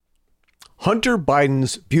Hunter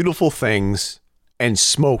Biden's beautiful things, and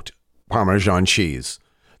smoked Parmesan cheese.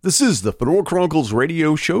 This is the Fedora Chronicles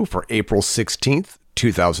radio show for April 16th,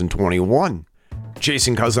 2021.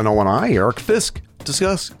 Jason Cousineau and I, Eric Fisk,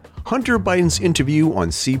 discuss Hunter Biden's interview on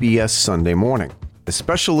CBS Sunday morning,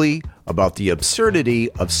 especially about the absurdity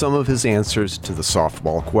of some of his answers to the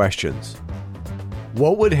softball questions.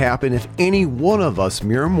 What would happen if any one of us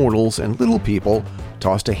mere mortals and little people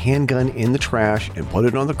tossed a handgun in the trash and put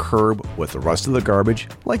it on the curb with the rest of the garbage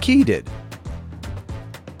like he did?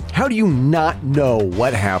 How do you not know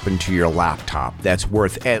what happened to your laptop that's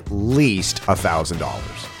worth at least $1,000?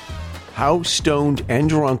 How stoned and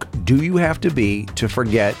drunk do you have to be to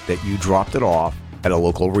forget that you dropped it off at a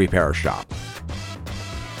local repair shop?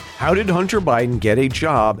 How did Hunter Biden get a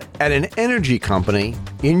job at an energy company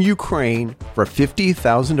in Ukraine for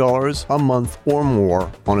 $50,000 a month or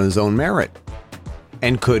more on his own merit?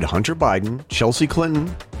 And could Hunter Biden, Chelsea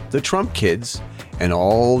Clinton, the Trump kids, and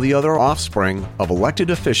all the other offspring of elected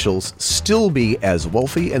officials still be as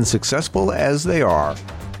wealthy and successful as they are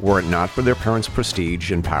were it not for their parents'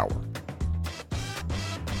 prestige and power?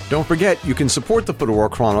 Don't forget, you can support the Fedora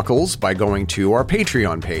Chronicles by going to our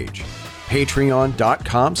Patreon page,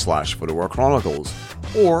 patreon.com/Fedora Chronicles,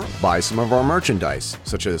 or buy some of our merchandise,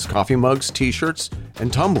 such as coffee mugs, t-shirts,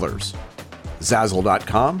 and tumblers.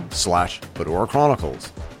 Zazzle.com/Fedora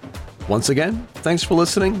Chronicles. Once again, thanks for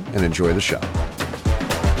listening and enjoy the show.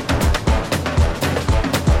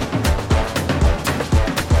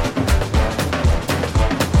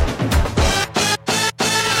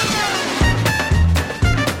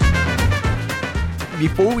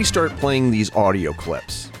 Before we start playing these audio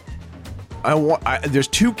clips, there's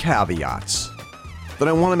two caveats that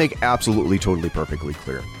I want to make absolutely, totally, perfectly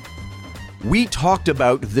clear. We talked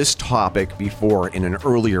about this topic before in an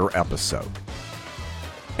earlier episode.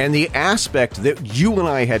 And the aspect that you and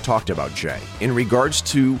I had talked about, Jay, in regards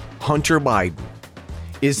to Hunter Biden,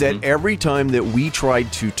 is that every time that we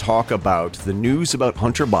tried to talk about the news about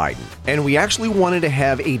Hunter Biden, and we actually wanted to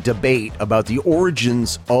have a debate about the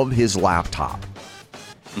origins of his laptop,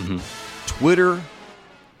 Twitter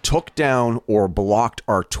took down or blocked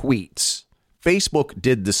our tweets. Facebook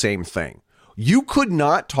did the same thing. You could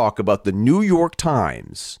not talk about the New York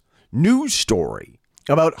Times news story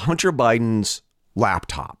about Hunter Biden's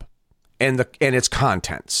laptop and its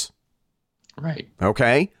contents. Right.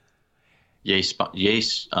 Okay? Yay,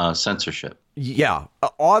 censorship. Yeah.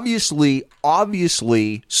 Obviously,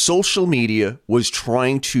 social media was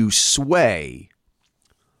trying to sway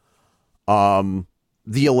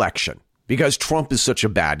the election because Trump is such a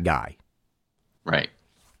bad guy. Right.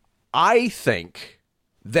 I think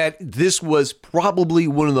that this was probably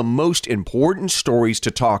one of the most important stories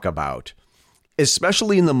to talk about,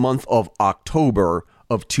 especially in the month of October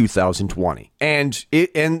of 2020. And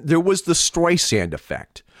there was the Streisand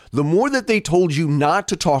effect. The more that they told you not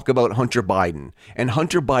to talk about Hunter Biden and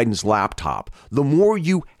Hunter Biden's laptop, the more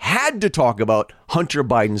you had to talk about Hunter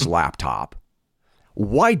Biden's laptop.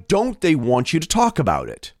 Why don't they want you to talk about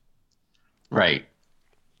it? Right.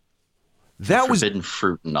 That was forbidden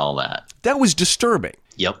fruit and all that. That was disturbing.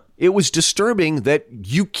 Yep. It was disturbing that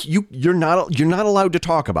you're not allowed to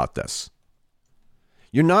talk about this.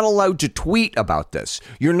 You're not allowed to tweet about this.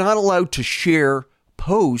 You're not allowed to share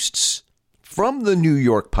posts from the New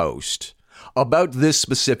York Post about this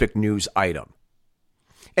specific news item.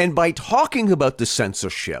 And by talking about the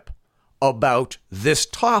censorship about this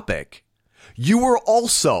topic, you were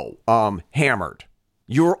also hammered.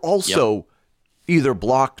 You were also either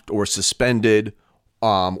blocked or suspended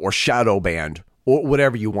or shadow banned or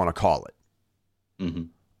whatever you want to call it. And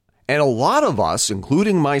a lot of us,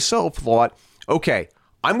 including myself, thought, okay,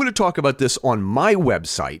 I'm going to talk about this on my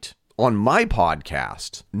website, on my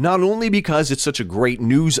podcast, not only because it's such a great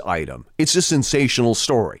news item, it's a sensational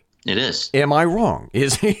story. It is. Am I wrong?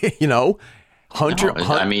 Is, Hunter... No,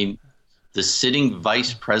 I mean... The sitting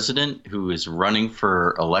vice president who is running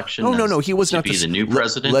for election. No, he was not the new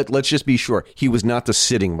president. Let's just be sure. He was not the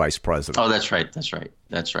sitting vice president. Oh, that's right.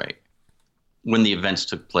 When the events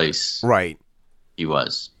took place. Right. He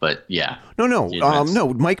was. But yeah. No.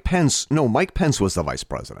 Mike Pence. No, Mike Pence was the vice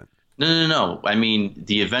president. No. I mean,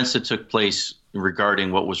 the events that took place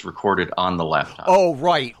regarding what was recorded on the laptop. Oh,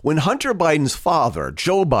 right. When Hunter Biden's father,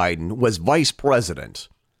 Joe Biden, was vice president,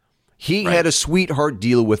 he had a sweetheart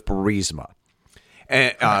deal with Burisma,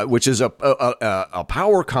 which is a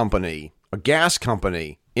power company, a gas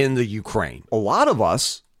company in the Ukraine. A lot of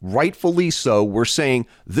us, rightfully so, were saying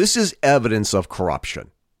this is evidence of corruption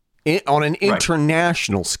on an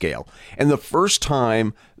international scale. And the first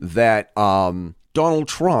time that Donald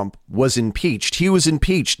Trump was impeached, he was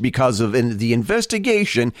impeached because of the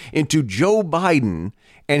investigation into Joe Biden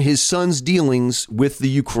and his son's dealings with the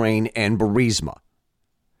Ukraine and Burisma.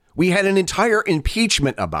 We had an entire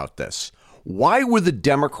impeachment about this. Why were the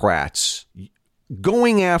Democrats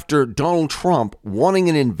going after Donald Trump, wanting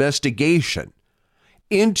an investigation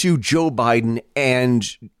into Joe Biden and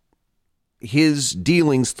his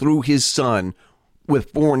dealings through his son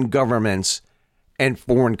with foreign governments and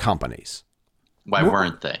foreign companies? Why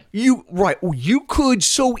weren't they? You could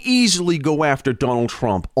so easily go after Donald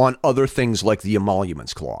Trump on other things like the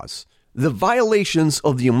emoluments clause. The violations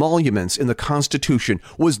of the emoluments in the Constitution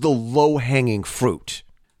was the low-hanging fruit.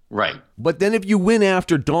 Right. But then if you went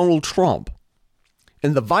after Donald Trump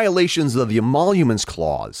and the violations of the emoluments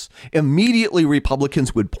clause, immediately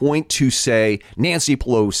Republicans would point to, say, Nancy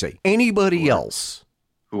Pelosi, anybody else.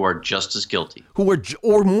 Who are just as guilty.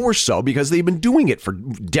 Or more so, because they've been doing it for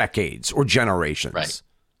decades or generations.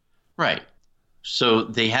 Right. So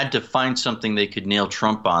they had to find something they could nail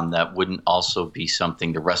Trump on that wouldn't also be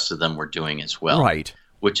something the rest of them were doing as well. Right.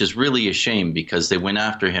 Which is really a shame, because they went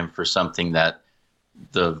after him for something that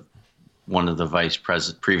one of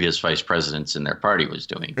the previous vice presidents in their party was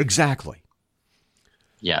doing. Exactly.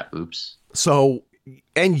 Yeah. Oops. So,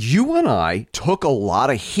 and you and I took a lot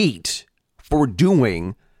of heat for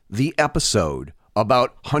doing the episode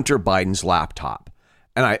about Hunter Biden's laptop.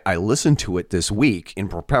 And I listened to it this week in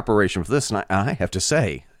preparation for this, and I have to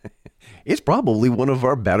say, it's probably one of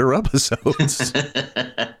our better episodes.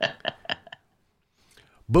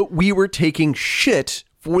 But we were taking shit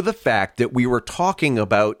for the fact that we were talking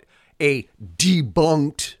about a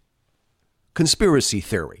debunked conspiracy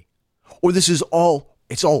theory. Or it's all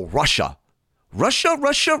Russia. Russia.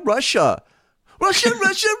 Russia.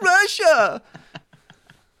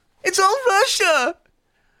 It's all Russia.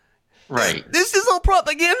 Right. This is all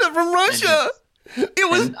propaganda from Russia.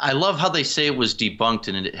 And I love how they say it was debunked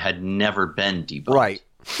and it had never been debunked. Right.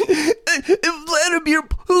 Vladimir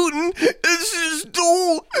Putin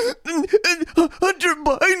stole Hunter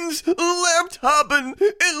Biden's laptop and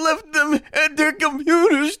left them at their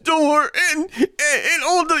computer store and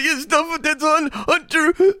all the stuff that's on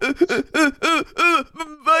Hunter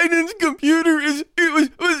Biden's computer was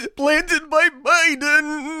planted by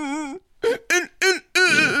Biden.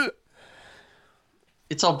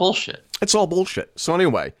 It's all bullshit. It's all bullshit. So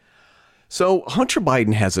anyway, Hunter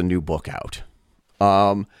Biden has a new book out.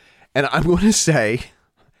 And I'm going to say,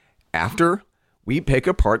 after we pick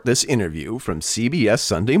apart this interview from CBS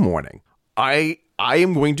Sunday Morning, I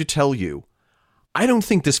am going to tell you, I don't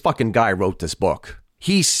think this fucking guy wrote this book.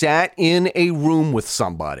 He sat in a room with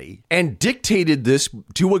somebody and dictated this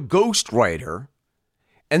to a ghostwriter,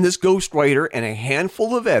 and this ghostwriter and a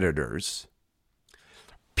handful of editors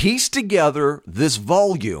pieced together this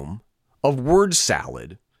volume of word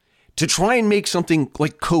salad to try and make something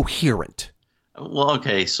like coherent. Well,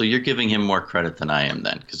 okay, so you're giving him more credit than I am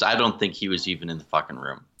then, because I don't think he was even in the fucking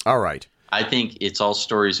room. All right. I think it's all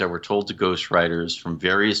stories that were told to ghostwriters from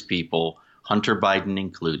various people, Hunter Biden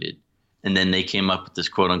included, and then they came up with this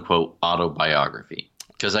quote-unquote autobiography.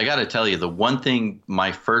 Because I got to tell you, the one thing,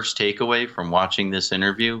 my first takeaway from watching this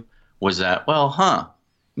interview was that,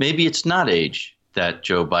 maybe it's not age that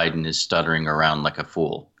Joe Biden is stuttering around like a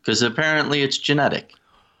fool, because apparently it's genetic.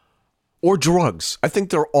 Or drugs. I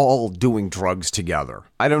think they're all doing drugs together.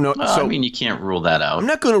 I don't know. Well, you can't rule that out. I'm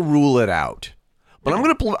not going to rule it out, but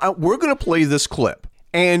we're going to play this clip.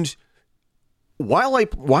 And while I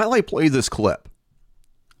play this clip,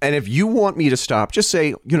 and if you want me to stop, just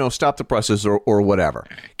say, stop the presses or whatever.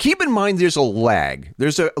 Keep in mind, there's a lag.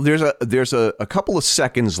 There's a couple of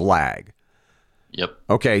seconds lag. Yep.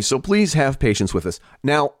 Okay. So please have patience with us.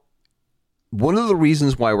 Now, one of the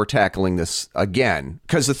reasons why we're tackling this again,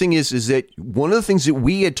 because the thing is that one of the things that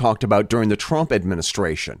we had talked about during the Trump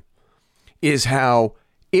administration is how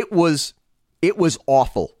it was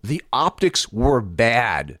awful. The optics were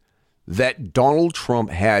bad that Donald Trump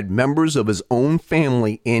had members of his own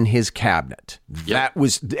family in his cabinet. Yep. It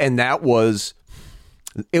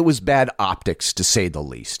was bad optics, to say the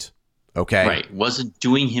least. Okay. Right. Wasn't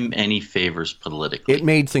doing him any favors politically. It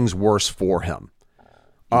made things worse for him.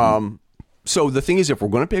 So the thing is, if we're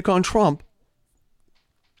going to pick on Trump,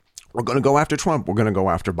 we're going to go after Trump. We're going to go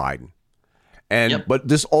after Biden. But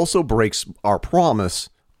this also breaks our promise.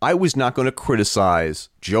 I was not going to criticize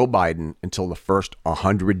Joe Biden until the first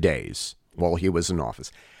 100 days while he was in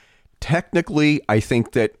office. Technically, I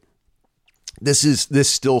think that this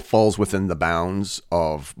still falls within the bounds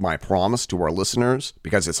of my promise to our listeners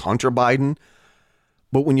because it's Hunter Biden.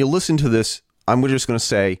 But when you listen to this, I'm just going to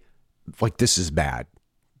say, this is bad.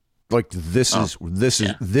 Like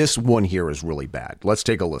this one here is really bad. Let's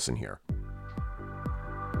take a listen here.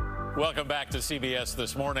 Welcome back to CBS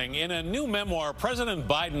This Morning. In a new memoir, President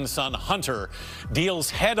Biden's son Hunter deals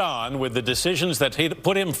head-on with the decisions that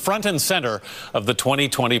put him front and center of the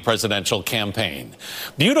 2020 presidential campaign.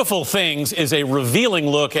 Beautiful Things is a revealing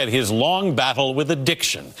look at his long battle with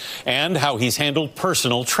addiction and how he's handled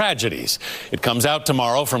personal tragedies. It comes out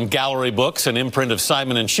tomorrow from Gallery Books, an imprint of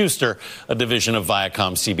Simon & Schuster, a division of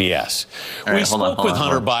Viacom CBS. We spoke with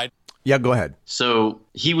Hunter Biden. Yeah, go ahead. So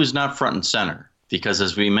he was not front and center. Because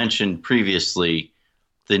as we mentioned previously,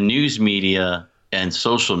 the news media and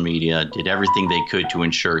social media did everything they could to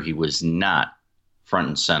ensure he was not front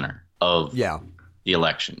and center of the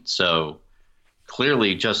election. So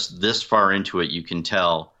clearly just this far into it, you can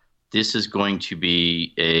tell this is going to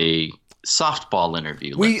be a softball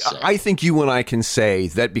interview. I think you and I can say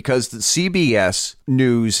that because the CBS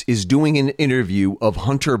News is doing an interview of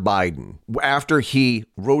Hunter Biden after he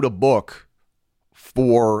wrote a book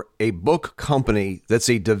for a book company that's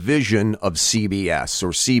a division of CBS,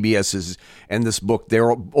 or CBS is, and this book,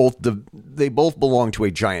 they both belong to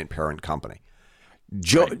a giant parent company.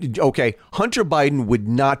 Okay, Hunter Biden would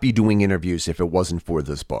not be doing interviews if it wasn't for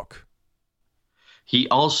this book. He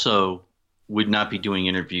also would not be doing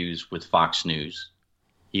interviews with Fox News.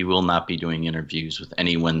 He will not be doing interviews with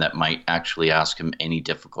anyone that might actually ask him any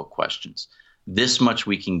difficult questions. This much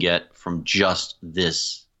we can get from just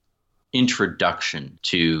this introduction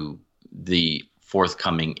to the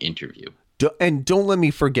forthcoming interview. And don't let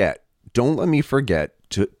me forget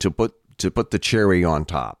to put the cherry on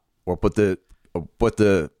top, or put the I'm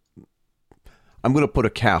going to put a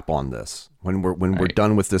cap on this. When we're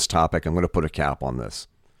done with this topic, I'm going to put a cap on this.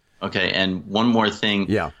 Okay, and one more thing.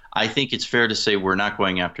 Yeah. I think it's fair to say we're not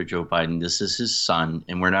going after Joe Biden. This is his son,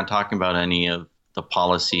 and we're not talking about any of the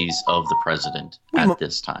policies of the president at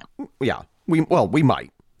this time. Yeah. We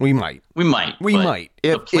might.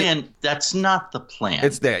 The plan, that's not the plan.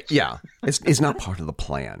 It's that. Yeah. It's not part of the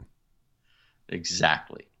plan.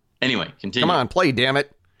 Exactly. Anyway, continue. Come on, play, damn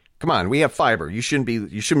it. Come on, we have fiber. You shouldn't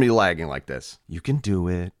be lagging like this. You can do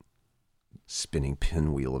it. Spinning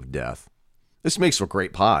pinwheel of death. This makes for a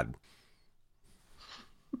great pod.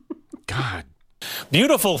 God.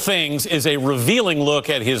 Beautiful Things is a revealing look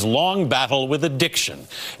at his long battle with addiction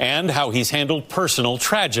and how he's handled personal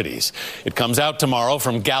tragedies. It comes out tomorrow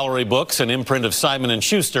from Gallery Books, an imprint of Simon &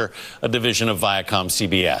 Schuster, a division of Viacom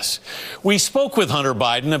CBS. We spoke with Hunter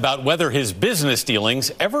Biden about whether his business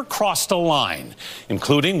dealings ever crossed a line,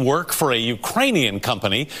 including work for a Ukrainian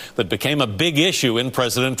company that became a big issue in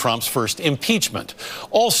President Trump's first impeachment.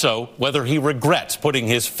 Also, whether he regrets putting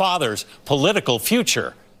his father's political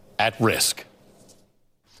future at risk.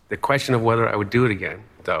 The question of whether I would do it again,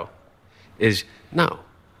 though, is no.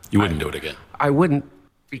 You wouldn't do it again? I wouldn't.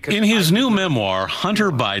 Because in his new memoir,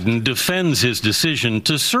 Hunter Biden defends his decision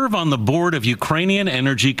to serve on the board of Ukrainian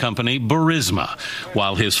energy company Burisma,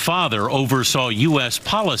 while his father oversaw U.S.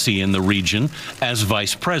 policy in the region as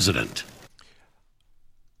vice president.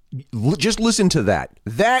 Just listen to that.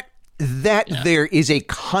 There is a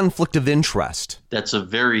conflict of interest. That's a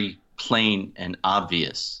very plain and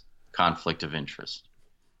obvious conflict of interest.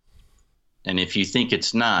 And if you think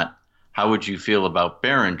it's not, how would you feel about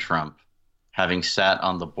Barron Trump having sat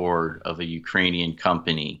on the board of a Ukrainian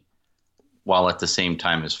company while at the same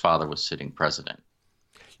time his father was sitting president?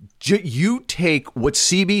 You take what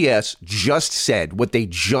CBS just said, what they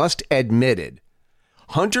just admitted.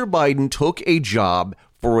 Hunter Biden took a job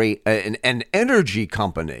for an energy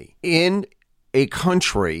company in a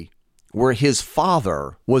country where his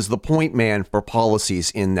father was the point man for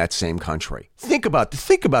policies in that same country. Think about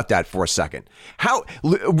that for a second.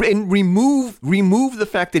 And remove the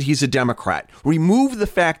fact that he's a Democrat. Remove the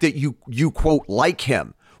fact that you quote like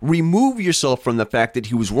him. Remove yourself from the fact that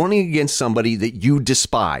he was running against somebody that you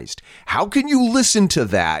despised. How can you listen to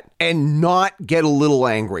that and not get a little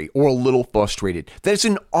angry or a little frustrated? That's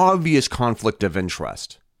an obvious conflict of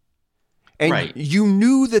interest. And you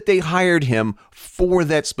knew that they hired him for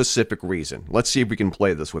that specific reason. Let's see if we can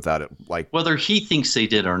play this without it. Like whether he thinks they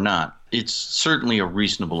did or not, it's certainly a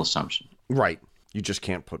reasonable assumption. Right. You just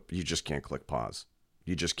can't click pause.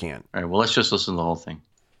 You just can't. All right. Well, let's just listen to the whole thing.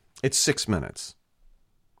 It's 6 minutes.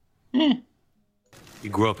 You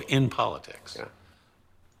grew up in politics. Yeah.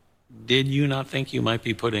 Did you not think you might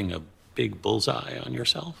be putting a big bullseye on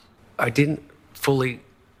yourself? I didn't fully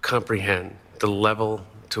comprehend the level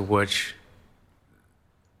to which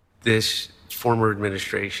this former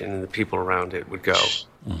administration and the people around it would go.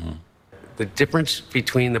 Mm-hmm. The difference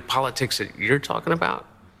between the politics that you're talking about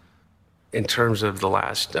in terms of the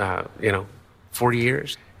last, 40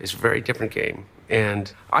 years is a very different game.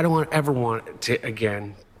 And I don't ever want to,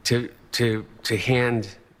 again, to hand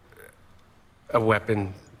a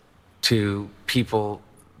weapon to people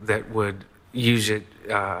that would use it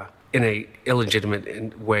in a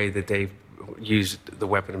illegitimate way that they used the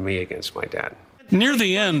weapon of me against my dad. Near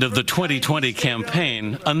the end of the 2020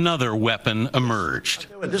 campaign, another weapon emerged.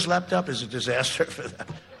 This laptop is a disaster for them.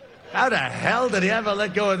 How the hell did he ever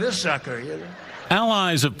let go of this sucker? You know?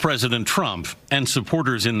 Allies of President Trump and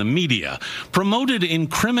supporters in the media promoted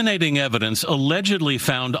incriminating evidence allegedly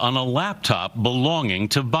found on a laptop belonging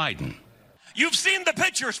to Biden. You've seen the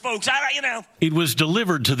pictures, folks. It was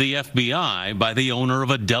delivered to the FBI by the owner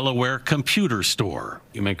of a Delaware computer store.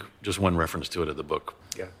 You make just one reference to it in the book.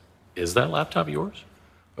 Yeah. Is that laptop yours?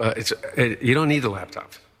 You don't need the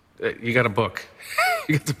laptop. You got a book.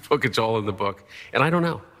 You got the book. It's all in the book. And I don't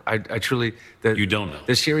know. I truly... You don't know?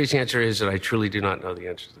 The serious answer is that I truly do not know the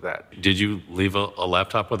answer to that. Did you leave a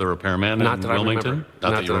laptop with a repairman in Wilmington?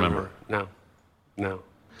 Not that you remember. No.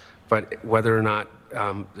 But whether or not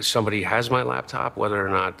somebody has my laptop, whether or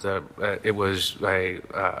not I was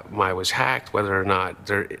hacked, whether or not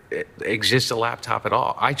there exists a laptop at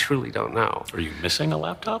all, I truly don't know. Are you missing a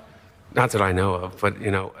laptop? Not that I know of, but,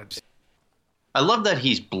 you know. I love that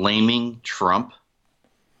he's blaming Trump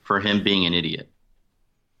for him being an idiot.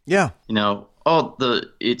 Yeah. You know,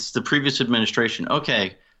 it's the previous administration.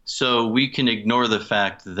 Okay, so we can ignore the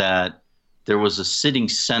fact that there was a sitting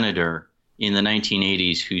senator in the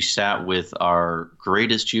 1980s who sat with our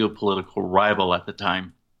greatest geopolitical rival at the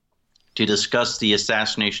time to discuss the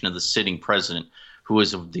assassination of the sitting president, who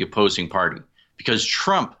was of the opposing party. Because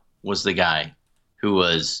Trump was the guy who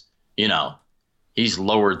was, you know, he's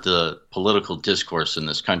lowered the political discourse in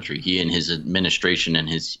this country. He and his administration and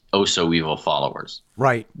his oh-so-evil followers.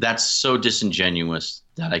 Right. That's so disingenuous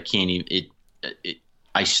that I can't even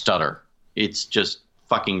I stutter. It's just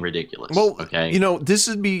fucking ridiculous. Well, okay. You know, this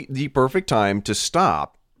would be the perfect time to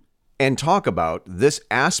stop and talk about this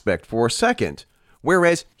aspect for a second,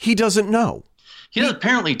 whereas he doesn't know. He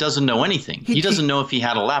apparently doesn't know anything. He doesn't know if he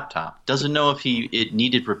had a laptop, doesn't know if it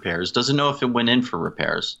needed repairs, doesn't know if it went in for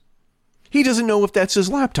repairs. He doesn't know if that's his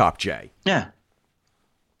laptop, Jay. Yeah.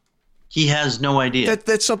 He has no idea.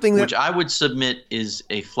 That's something that... Which I would submit is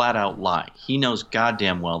a flat-out lie. He knows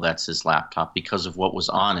goddamn well that's his laptop because of what was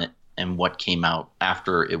on it and what came out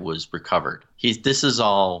after it was recovered. This is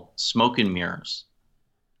all smoke and mirrors.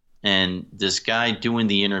 And this guy doing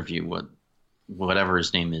the interview, whatever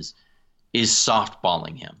his name is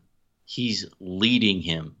softballing him. He's leading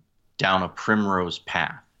him down a primrose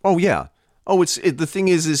path. Oh, yeah. Oh, the thing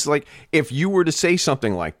is like, if you were to say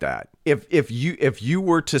something like that, if you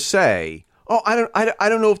were to say, oh, I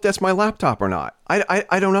don't know if that's my laptop or not.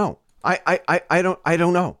 I don't know. I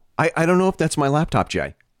don't know. I don't know if that's my laptop,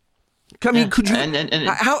 Jay. I mean, could you?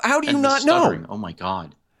 How do you not know? Oh my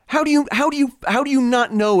God. How do you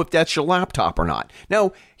not know if that's your laptop or not?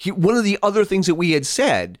 Now, one of the other things that we had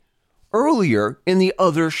said earlier in the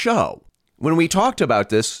other show, when we talked about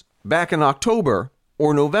this back in October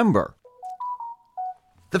or November,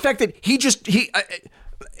 the fact that he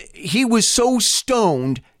was so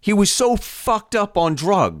stoned, he was so fucked up on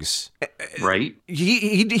drugs. Right.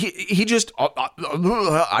 He just,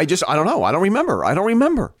 I don't know. I don't remember. I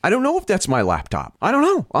don't know if that's my laptop. I don't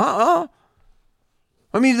know.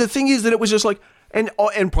 I mean, the thing is that it was just like,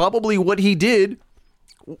 and probably what he did,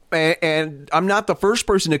 and I'm not the first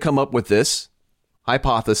person to come up with this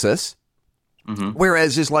hypothesis. Mm-hmm.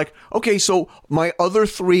 Whereas it's like, okay, so my other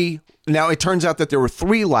three, now it turns out that there were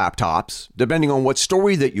 3 laptops, depending on what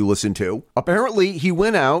story that you listen to. Apparently, he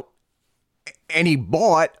went out and he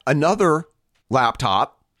bought another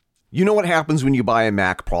laptop. You know what happens when you buy a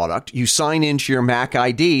Mac product? You sign into your Mac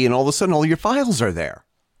ID and all of a sudden all your files are there.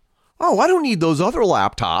 Oh, I don't need those other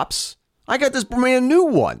laptops. I got this brand new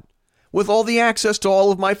one with all the access to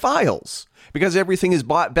all of my files because everything is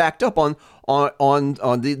backed up on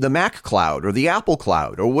the Mac cloud or the Apple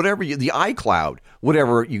cloud or whatever the iCloud,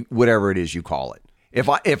 whatever it is you call it. If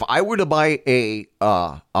I were to buy a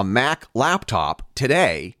Mac laptop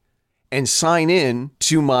today and sign in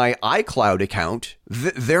to my iCloud account,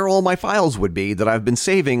 there all my files would be that I've been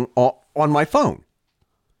saving on my phone.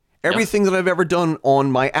 Everything that I've ever done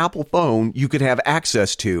on my Apple phone, you could have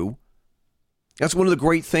access to. That's one of the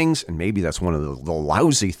great things, and maybe that's one of the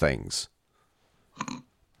lousy things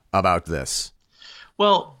about this.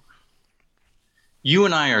 Well, you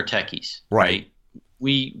and I are techies, right?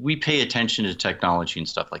 We pay attention to technology and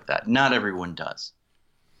stuff like that. Not everyone does.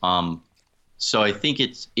 So I think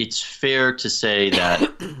it's fair to say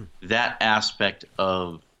that that aspect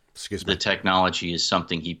of the technology is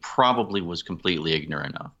something he probably was completely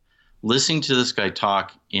ignorant of. listening to this guy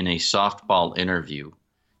talk in a softball interview,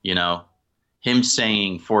 him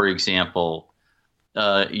saying, for example,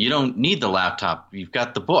 you don't need the laptop, you've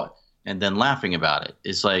got the book, and then laughing about it.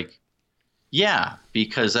 It's like, yeah,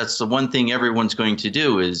 because that's the one thing everyone's going to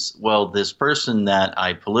do is, well, this person that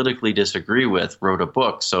I politically disagree with wrote a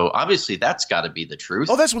book, so obviously that's got to be the truth.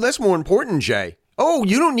 Oh, that's more important, Jay. Oh,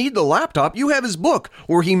 you don't need the laptop. You have his book,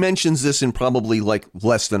 where he mentions this in probably like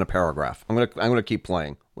less than a paragraph. I'm gonna keep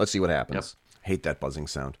playing. Let's see what happens. Yep. Hate that buzzing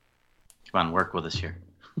sound. Come on, work with us here.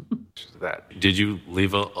 Did you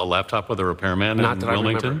leave a laptop with a repairman in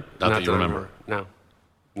Wilmington? Not that you remember.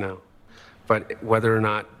 No. But whether or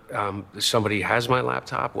not somebody has my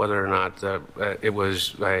laptop, whether or not it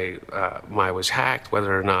was I was hacked,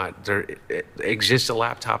 whether or not there exists a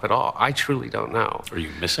laptop at all, I truly don't know. Are you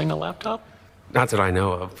missing a laptop? Not that I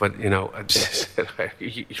know of, but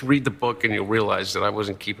you read the book and you'll realize that I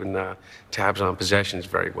wasn't keeping tabs on possessions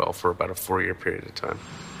very well for about a 4-year period of time.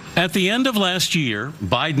 At the end of last year,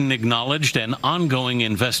 Biden acknowledged an ongoing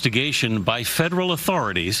investigation by federal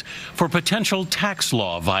authorities for potential tax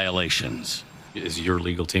law violations. Is your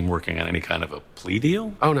legal team working on any kind of a plea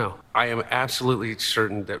deal? Oh, no. I am absolutely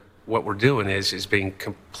certain that what we're doing is being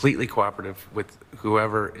completely cooperative with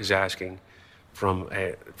whoever is asking from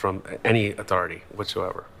any authority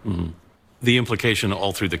whatsoever. Mm-hmm. The implication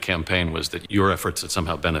all through the campaign was that your efforts had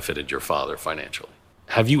somehow benefited your father financially.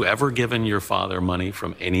 Have you ever given your father money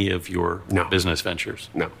from any of your business ventures?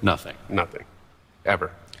 No. Nothing? Nothing.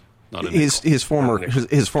 Ever. Not a his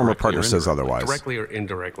former partner says otherwise. Directly or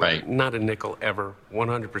indirectly. Right. Not a nickel ever.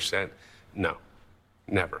 100%. No.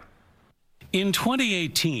 Never. In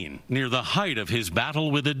 2018, near the height of his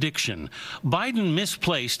battle with addiction, Biden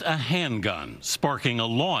misplaced a handgun, sparking a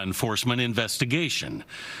law enforcement investigation.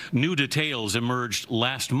 New details emerged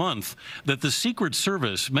last month that the Secret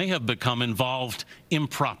Service may have become involved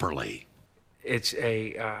improperly. It's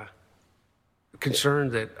a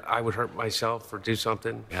concern that I would hurt myself or do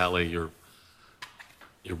something. Hallie, your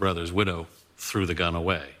brother's widow, threw the gun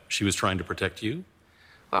away. She was trying to protect you?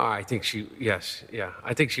 I think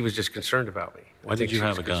I think she was just concerned about me. Why did you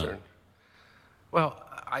have a gun? Well,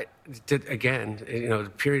 I did, again, the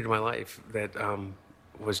period of my life that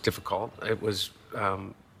was difficult. It was,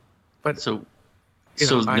 but... So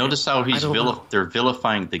notice how they're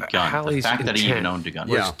vilifying the gun. Hallie's the fact that he even owned a gun.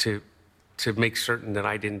 Was to make certain that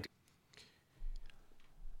I didn't...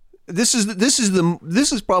 This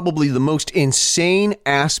is probably the most insane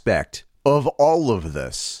aspect of all of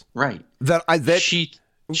this. Right.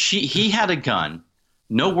 He had a gun.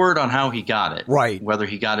 No word on how he got it. Right. Whether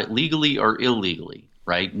he got it legally or illegally.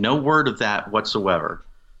 Right. No word of that whatsoever.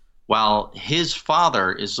 While his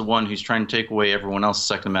father is the one who's trying to take away everyone else's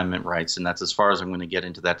Second Amendment rights, and that's as far as I'm going to get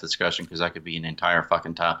into that discussion because that could be an entire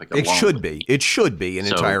fucking topic. It should be. It should be an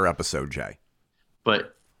entire episode, Jay.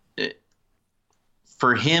 But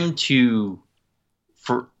for him to,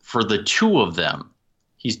 for the two of them,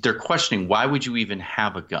 they're questioning, why would you even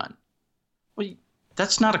have a gun? Well,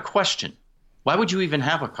 that's not a question. Why would you even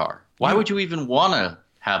have a car? Why would you even want to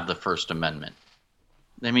have the First Amendment?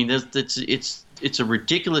 I mean, it's a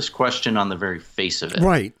ridiculous question on the very face of it.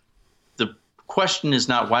 Right. The question is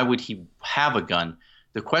not why would he have a gun?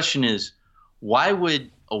 The question is, why would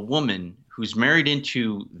a woman who's married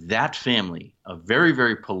into that family, a very,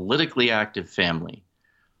 very politically active family,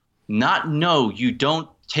 not know you don't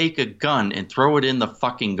take a gun and throw it in the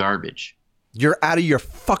fucking garbage? You're out of your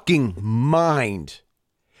fucking mind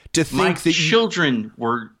to think My that children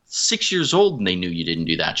were 6 years old and they knew you didn't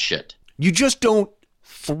do that shit. You just don't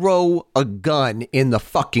throw a gun in the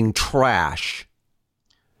fucking trash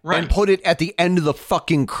and put it at the end of the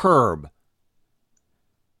fucking curb.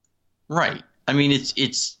 Right. I mean,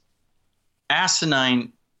 it's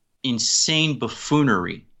asinine, insane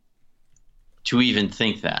buffoonery to even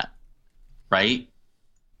think that. Right?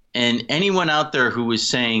 And anyone out there who was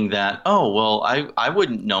saying that, oh, well, I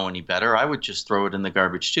wouldn't know any better. I would just throw it in the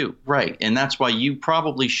garbage too. Right. And that's why you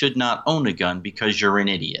probably should not own a gun because you're an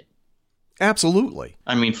idiot. Absolutely.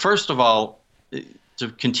 I mean, first of all, to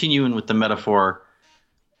continue in with the metaphor,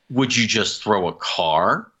 would you just throw a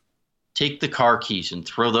car? Take the car keys and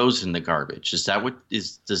throw those in the garbage. Does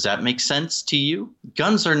that make sense to you?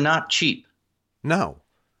 Guns are not cheap. No.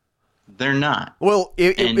 They're not. Well,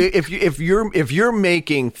 if you're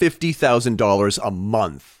making $50,000 a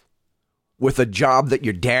month with a job that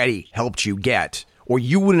your daddy helped you get, or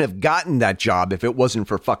you wouldn't have gotten that job if it wasn't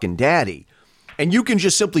for fucking daddy, and you can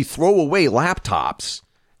just simply throw away laptops.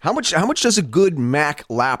 How much does a good Mac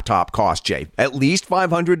laptop cost, Jay? At least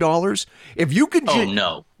 $500? If you could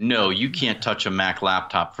no, you can't touch a Mac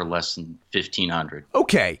laptop for less than $1,500.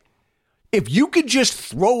 Okay. If you could just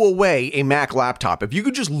throw away a Mac laptop, if you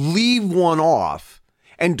could just leave one off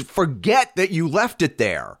and forget that you left it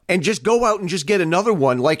there and just go out and just get another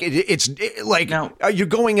one, like you're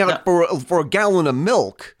going out for a gallon of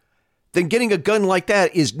milk, then getting a gun like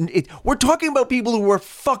that we're talking about people who are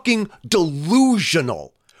fucking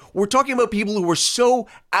delusional. We're talking about people who are so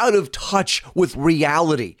out of touch with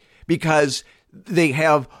reality because they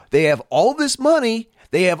have all this money,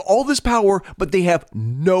 they have all this power, but they have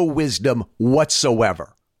no wisdom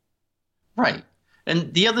whatsoever. Right.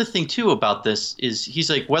 And the other thing, too, about this is he's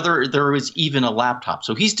like, whether there was even a laptop.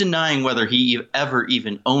 So he's denying whether he ever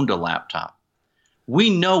even owned a laptop. We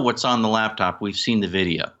know what's on the laptop. We've seen the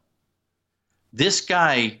video. This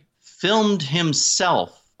guy filmed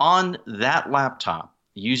himself on that laptop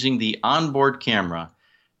using the onboard camera,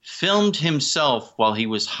 filmed himself while he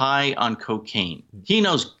was high on cocaine. He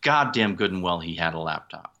knows goddamn good and well he had a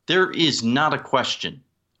laptop. There is not a question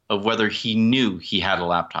of whether he knew he had a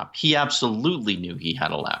laptop. He absolutely knew he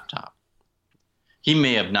had a laptop. He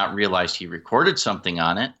may have not realized he recorded something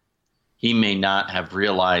on it. He may not have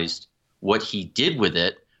realized what he did with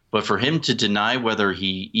it. But for him to deny whether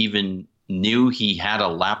he even knew he had a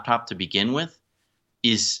laptop to begin with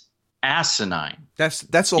is asinine. That's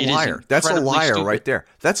a liar. That's a liar stupid. Right there.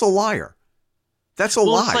 That's a liar. That's a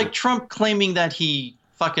lie. It's like Trump claiming that he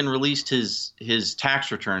fucking released his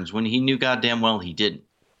tax returns when he knew goddamn well he didn't.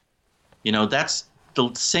 You know, that's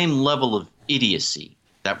the same level of idiocy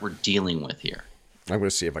that we're dealing with here. I'm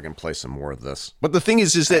going to see if I can play some more of this. But the thing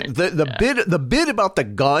is that the bit about the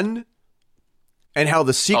gun and how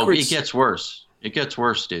the secret. Oh, it gets worse. It gets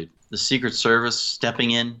worse, dude. The Secret Service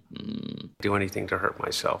stepping in. Do anything to hurt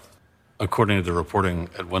myself. According to the reporting,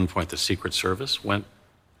 at one point the Secret Service went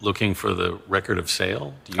looking for the record of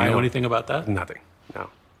sale. Do you know anything about that? Nothing. No.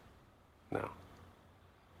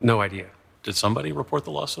 No idea. Did somebody report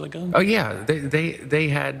the loss of the gun? Oh yeah, they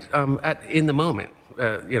had in the moment.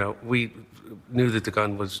 We knew that the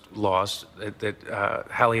gun was lost. That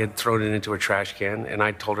Hallie had thrown it into a trash can, and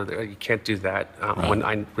I told her that you can't do that. When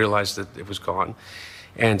I realized that it was gone,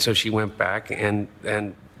 and so she went back, and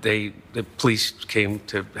the police came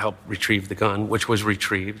to help retrieve the gun, which was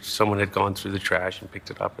retrieved. Someone had gone through the trash and picked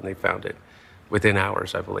it up, and they found it within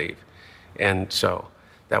hours, I believe, and so.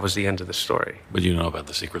 That was the end of the story. But you know about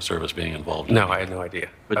the Secret Service being involved? No, I had no idea.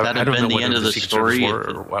 Would that have been the end of the story?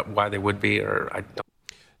 Or why they would be, or I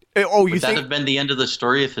don't. Oh, Would that have been the end of the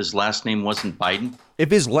story if his last name wasn't Biden?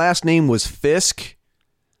 If his last name was Fisk?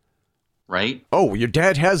 Right? Oh, your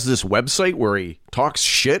dad has this website where he talks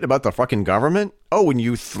shit about the fucking government? Oh, and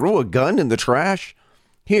you threw a gun in the trash?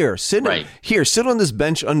 Here, sit on this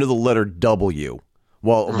bench under the letter W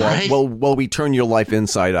while we turn your life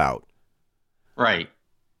inside out. Right.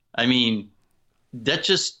 I mean, that's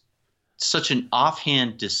just such an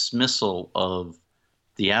offhand dismissal of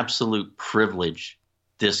the absolute privilege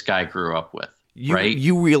this guy grew up with, right?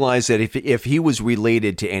 You realize that if he was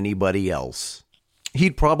related to anybody else,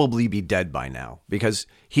 he'd probably be dead by now because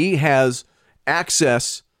he has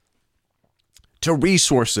access to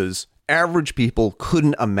resources average people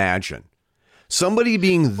couldn't imagine. Somebody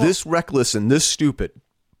being this reckless and this stupid,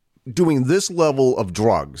 doing this level of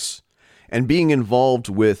drugs and being involved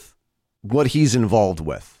with what he's involved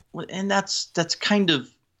with. And that's kind of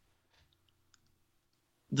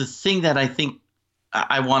the thing that I think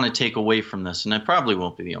I want to take away from this, and I probably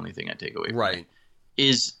won't be the only thing I take away from it,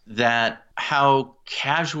 is that how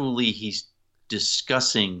casually he's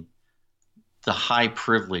discussing the high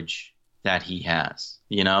privilege that he has.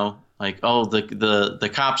 You know, like, oh,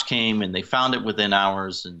 the cops came and they found it within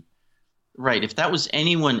hours. And right, if that was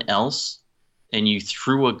anyone else and you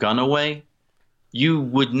threw a gun away, you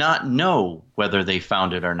would not know whether they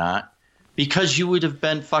found it or not because you would have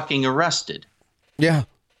been fucking arrested. Yeah.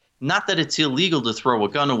 Not that it's illegal to throw a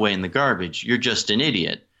gun away in the garbage. You're just an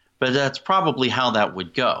idiot. But that's probably how that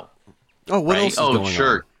would go. Oh, what else is going on? Oh,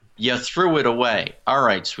 sure. You threw it away. All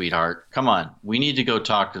right, sweetheart. Come on. We need to go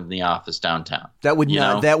talk to the office downtown. That would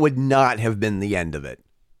not have been the end of it.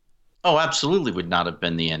 Oh, absolutely would not have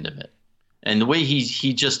been the end of it. And the way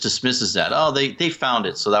he just dismisses that. Oh, they found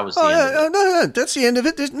it, so that was the end of it. No, that's the end of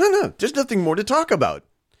it. There's nothing more to talk about.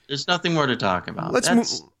 There's nothing more to talk about.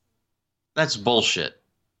 That's bullshit.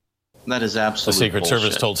 That is absolute The Secret bullshit.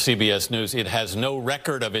 Service told CBS News it has no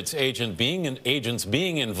record of its agents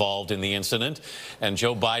being involved in the incident, and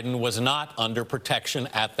Joe Biden was not under protection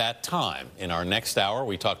at that time. In our next hour,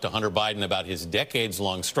 we talk to Hunter Biden about his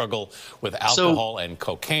decades-long struggle with alcohol and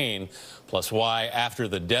cocaine, plus why, after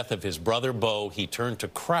the death of his brother Beau, he turned to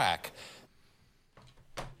crack.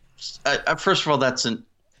 First of all, that's an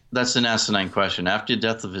asinine question. After the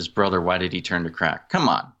death of his brother, why did he turn to crack? Come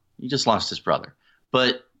on. He just lost his brother.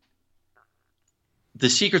 But the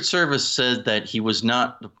Secret Service said that he was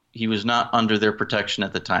not under their protection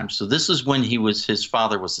at the time. So this is when his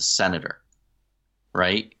father was a senator,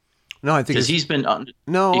 right? No, I think because he's been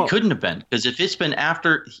no. It couldn't have been, because if it's been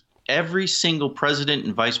after, every single president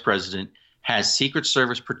and vice president has Secret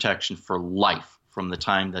Service protection for life from the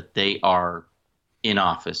time that they are in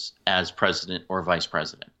office as president or vice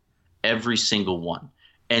president. Every single one,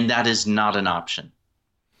 and that is not an option.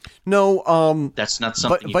 No, that's not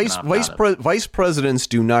something. Vice presidents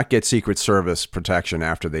do not get Secret Service protection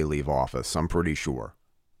after they leave office. I'm pretty sure.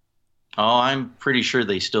 Oh, I'm pretty sure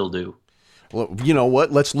they still do. Well, you know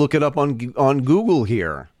what? Let's look it up on Google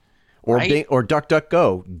here, or right? Or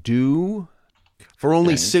DuckDuckGo. For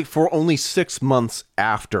only 6 months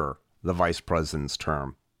after the vice president's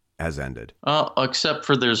term has ended. Except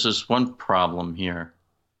for there's this one problem here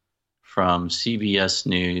from CBS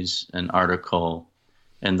News, an article.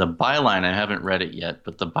 And the byline, I haven't read it yet,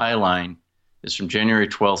 but the byline is from January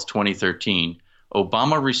 12th, 2013.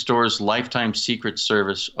 Obama restores lifetime Secret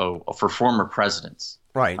Service for former presidents.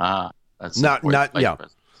 Right. That's not yeah.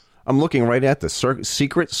 Presidents. I'm looking right at the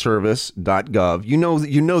secretservice.gov.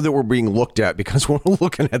 You know that we're being looked at because we're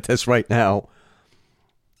looking at this right now.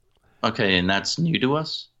 Okay, and that's new to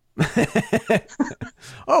us?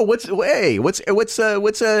 Oh, what's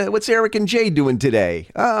Eric and Jay doing today?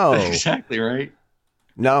 Oh, exactly right.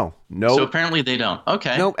 No. So apparently they don't.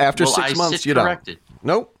 Okay. Nope. After 6 months, you don't.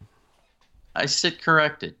 Nope. I sit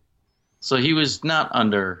corrected. So he was not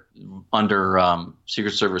under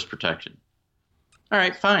Secret Service protection. All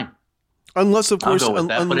right, fine. Unless of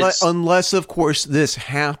course this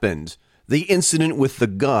happened, the incident with the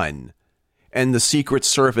gun, and the Secret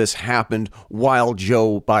Service happened while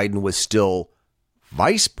Joe Biden was still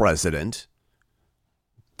vice president.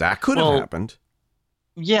 That could have happened.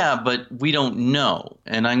 Yeah, but we don't know.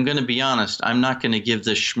 And I'm going to be honest, I'm not going to give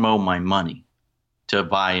this schmo my money to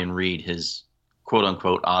buy and read his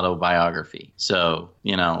quote-unquote autobiography. So,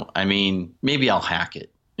 maybe I'll hack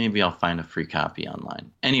it. Maybe I'll find a free copy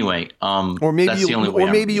online. Anyway, or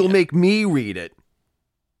maybe you'll make me read it.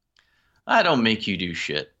 I don't make you do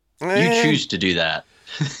shit. You choose to do that.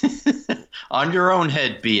 On your own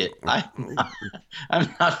head, be it. I'm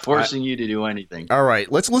not forcing you to do anything. All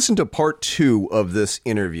right, let's listen to part 2 of this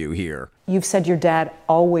interview here. You've said your dad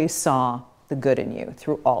always saw the good in you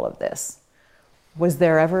through all of this. Was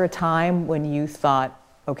there ever a time when you thought,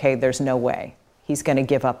 okay, there's no way. He's going to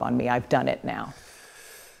give up on me. I've done it now.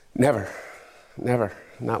 Never.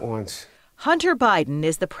 Not once. Hunter Biden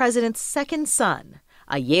is the president's second son,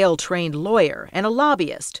 a Yale-trained lawyer and a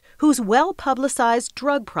lobbyist whose well-publicized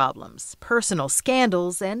drug problems, personal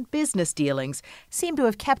scandals, and business dealings seem to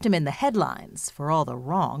have kept him in the headlines for all the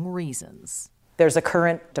wrong reasons. There's a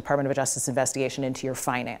current Department of Justice investigation into your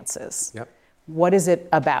finances. Yep. What is it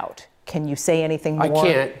about? Can you say anything more?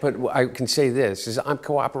 I can't, but I can say this, is I'm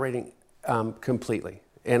cooperating completely.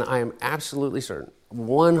 And I am absolutely certain,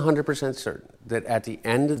 100% certain, that at the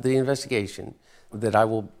end of the investigation, that I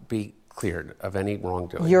will be cleared of any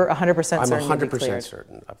wrongdoing. You're 100% certain. I'm 100%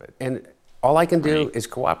 certain of it. And all I can do is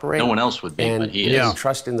cooperate. No one else would be, but he is. And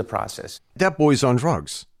trust in the process. That boy's on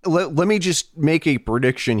drugs. Let me just make a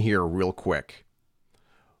prediction here real quick.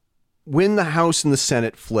 When the House and the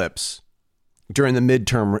Senate flips during the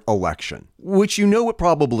midterm election, which it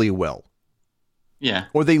probably will. Yeah.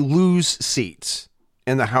 Or they lose seats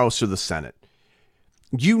in the House or the Senate,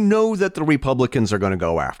 you know that the Republicans are going to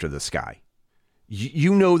go after this guy.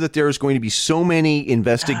 You know that there's going to be so many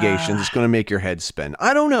investigations, it's going to make your head spin.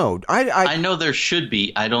 I don't know. I know there should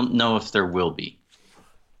be. I don't know if there will be.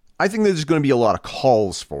 I think there's going to be a lot of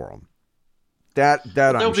calls for him.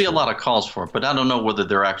 There'll be a lot of calls for it, but I don't know whether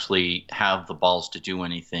they'll actually have the balls to do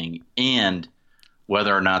anything, and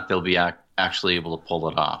whether or not they'll be actually able to pull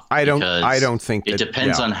it off. I don't think it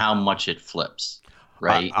depends on how much it flips,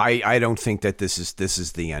 right? I don't think that this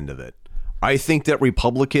is the end of it. I think that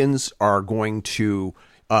Republicans are going to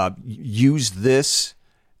use this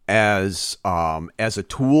as a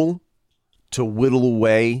tool to whittle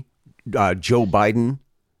away Joe Biden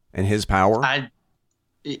and his power.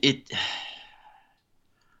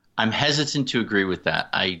 I'm hesitant to agree with that.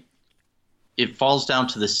 It falls down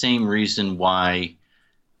to the same reason why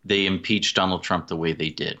they impeached Donald Trump the way they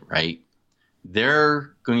did, right?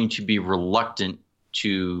 They're going to be reluctant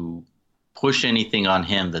to push anything on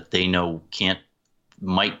him that they know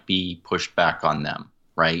might be pushed back on them,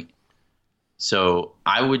 right? So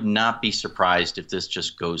I would not be surprised if this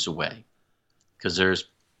just goes away, because there's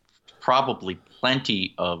probably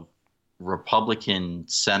plenty of Republican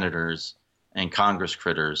senators and Congress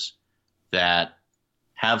critters that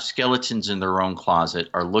have skeletons in their own closet,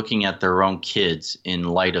 are looking at their own kids in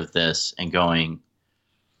light of this and going,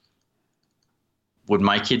 would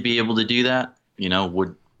my kid be able to do that?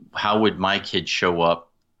 How would my kid show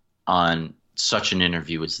up on such an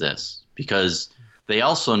interview as this? Because they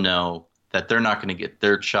also know that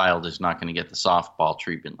their child is not going to get the softball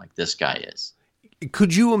treatment like this guy is.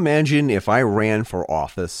 Could you imagine if I ran for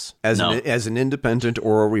office as an independent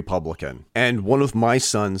or a Republican and one of my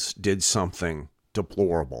sons did something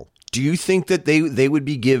deplorable? Do you think that they would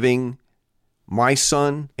be giving my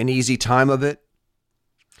son an easy time of it?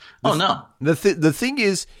 No. The thing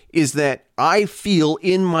is that I feel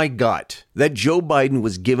in my gut that Joe Biden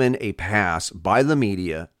was given a pass by the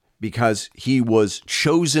media because he was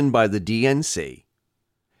chosen by the DNC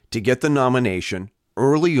to get the nomination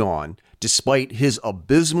early on, despite his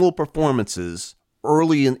abysmal performances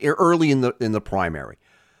early in the primary.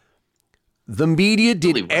 The media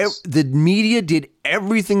did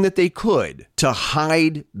everything that they could to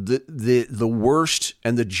hide the worst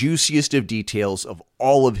and the juiciest of details of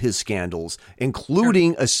all of his scandals,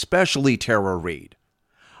 including especially Tara Reade.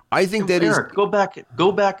 I think that Eric, go back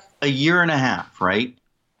a year and a half, right?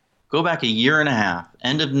 Go back a year and a half,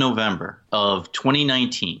 end of November of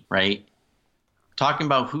 2019, right? Talking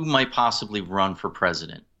about who might possibly run for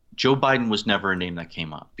president. Joe Biden was never a name that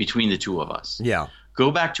came up between the two of us. Yeah. Go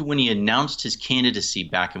back to when he announced his candidacy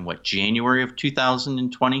back in January of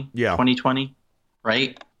 2020? Yeah. 2020,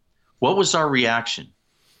 right? What was our reaction?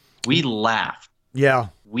 We laughed. Yeah.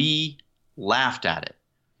 We laughed at it.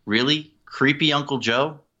 Really? Creepy Uncle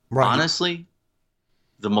Joe? Right. Honestly?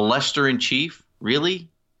 The molester in chief? Really?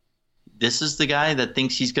 This is the guy that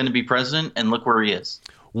thinks he's going to be president, and look where he is.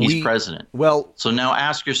 He's president. Well, so now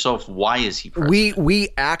ask yourself, why is he president? We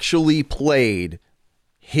actually played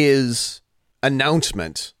his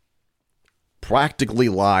announcement practically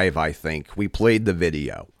live, I think. We played the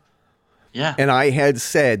video. Yeah. And I had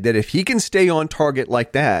said that if he can stay on target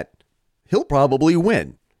like that, he'll probably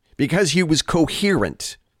win because he was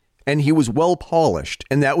coherent and he was well polished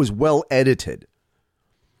and that was well edited.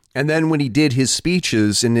 And then when he did his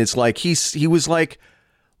speeches and it's like he was like,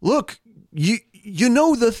 look, you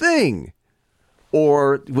know the thing.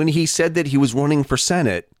 Or when he said that he was running for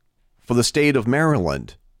Senate for the state of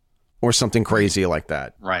Maryland or something crazy like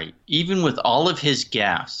that. Right. Even with all of his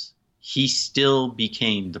gaffes, he still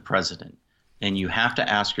became the president. And you have to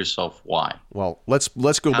ask yourself why. Well, let's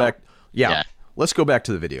go back. Yeah. Let's go back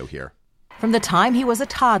to the video here. From the time he was a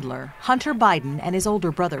toddler, Hunter Biden and his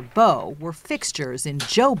older brother Beau were fixtures in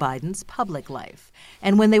Joe Biden's public life.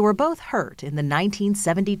 And when they were both hurt in the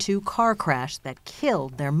 1972 car crash that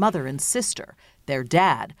killed their mother and sister, their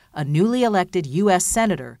dad, a newly elected U.S.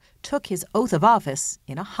 senator, took his oath of office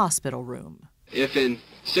in a hospital room. If in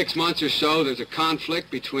 6 months or so there's a conflict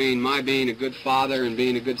between my being a good father and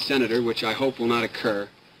being a good senator, which I hope will not occur,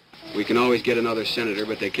 we can always get another senator,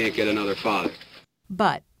 but they can't get another father.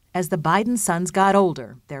 But as the Biden sons got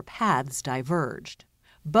older, their paths diverged.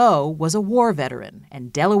 Beau was a war veteran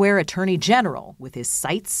and Delaware Attorney General with his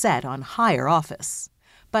sights set on higher office.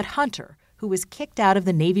 But Hunter, who was kicked out of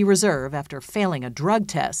the Navy Reserve after failing a drug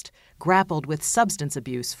test, grappled with substance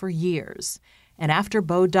abuse for years. And after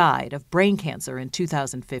Beau died of brain cancer in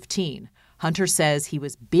 2015, Hunter says he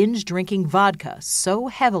was binge drinking vodka so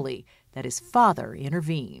heavily that his father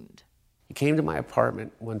intervened. He came to my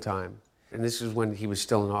apartment one time, and this is when he was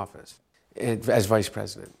still in office as vice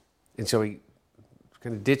president. And so he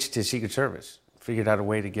kind of ditched his Secret Service, figured out a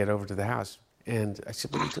way to get over to the house. And I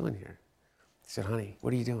said, what are you doing here? He said, honey,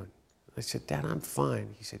 what are you doing? I said, Dad, I'm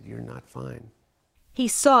fine. He said, you're not fine. He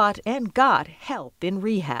sought and got help in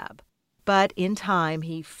rehab. But in time,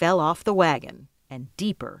 he fell off the wagon and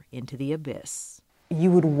deeper into the abyss.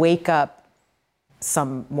 You would wake up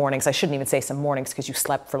some mornings, I shouldn't even say some mornings because you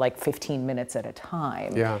slept for like 15 minutes at a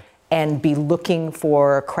time. Yeah. And be looking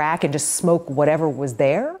for crack and just smoke whatever was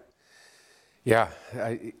there? Yeah.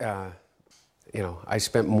 I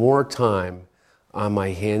spent more time on my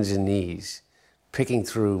hands and knees picking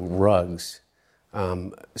through rugs,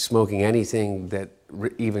 smoking anything that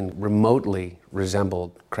even remotely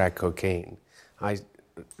resembled crack cocaine. I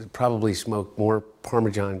probably smoked more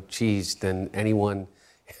Parmesan cheese than anyone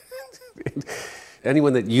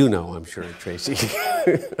that you know, I'm sure, Tracy.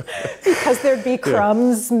 Because there'd be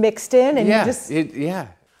crumbs mixed in and you just...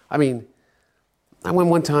 I mean, I went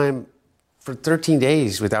one time for 13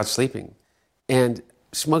 days without sleeping and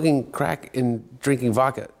smoking crack and drinking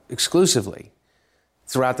vodka exclusively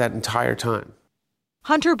throughout that entire time.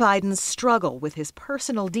 Hunter Biden's struggle with his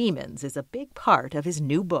personal demons is a big part of his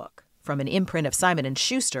new book, from an imprint of Simon &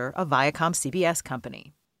 Schuster, a Viacom CBS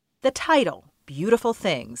company. The title, beautiful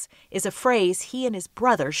things is a phrase he and his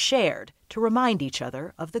brother shared to remind each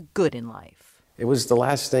other of the good in life. It was the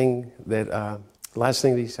last thing that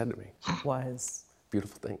he said to me. Was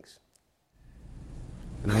beautiful things.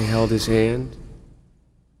 And I held his hand,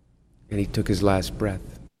 and he took his last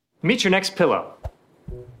breath. Meet your next pillow.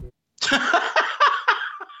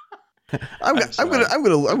 I'm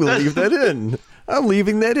gonna leave that in. I'm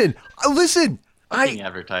leaving that in. Listen,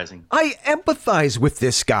 Advertising. I empathize with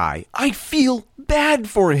this guy. I feel bad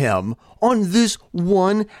for him on this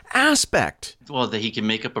one aspect. Well, that he can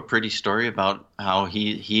make up a pretty story about how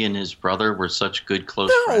he and his brother were such good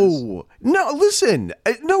close friends. No, listen.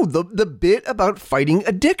 No, the bit about fighting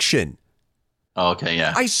addiction. Oh, okay,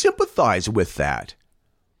 yeah. I sympathize with that.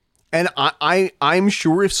 And I'm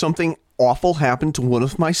sure if something awful happened to one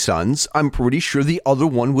of my sons, I'm pretty sure the other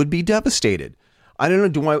one would be devastated. I don't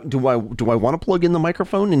know. Do I want to plug in the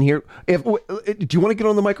microphone and hear? Do you want to get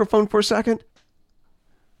on the microphone for a second?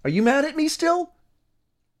 Are you mad at me still?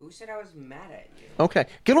 Who said I was mad at you? Okay,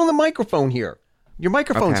 get on the microphone here. Your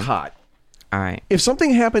microphone's hot. All right. If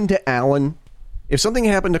something happened to Alan, if something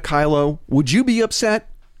happened to Kylo, would you be upset?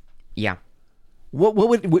 Yeah. What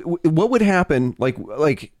would happen?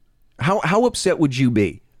 Like how upset would you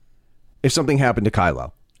be if something happened to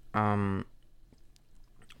Kylo?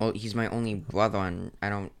 Well, he's my only brother, and I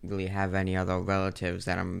don't really have any other relatives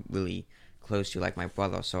that I'm really close to, like my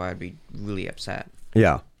brother, so I'd be really upset.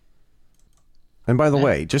 Yeah. And by the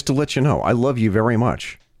way, just to let you know, I love you very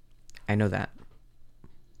much. I know that.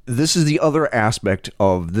 This is the other aspect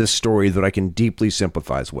of this story that I can deeply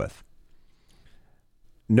sympathize with.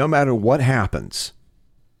 No matter what happens,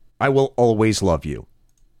 I will always love you.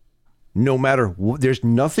 No matter there's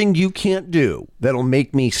nothing you can't do that'll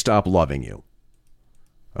make me stop loving you.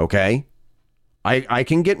 Okay? I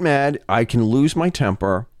can get mad, I can lose my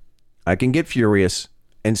temper, I can get furious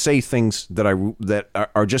and say things that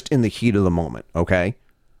are just in the heat of the moment, okay?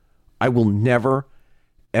 I will never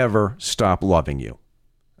ever stop loving you.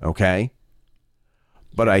 Okay?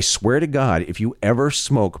 But I swear to God, if you ever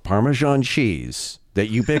smoke Parmesan cheese that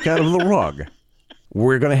you pick out of the rug,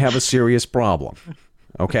 we're going to have a serious problem.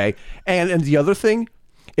 Okay? And the other thing,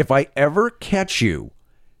 if I ever catch you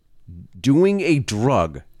doing a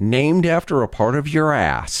drug named after a part of your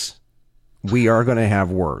ass, we are going to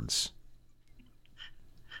have words.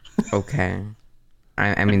 Okay.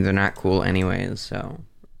 I mean, they're not cool anyways, so.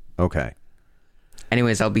 Okay.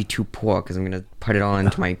 Anyways, I'll be too poor because I'm going to put it all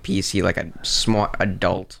into my PC like a smart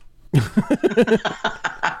adult. The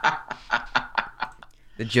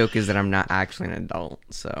joke is that I'm not actually an adult,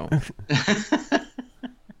 so.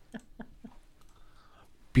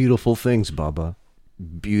 Beautiful things, Bubba.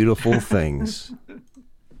 Beautiful things.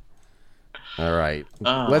 All right.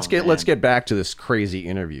 Let's get back to this crazy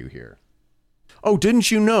interview here. Oh, didn't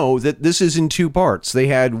you know that this is in two parts? They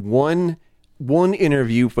had one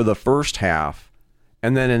interview for the first half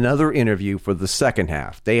and then another interview for the second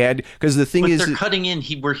half. They had, because the thing is, they're cutting in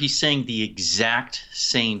where he's saying the exact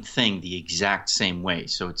same thing the exact same way,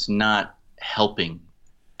 so it's not helping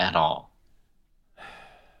at all.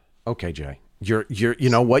 Okay, Jay. You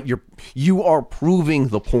know what? You are proving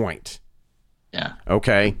the point. Yeah.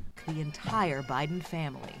 Okay. The entire Biden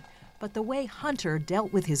family. But the way Hunter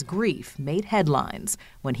dealt with his grief made headlines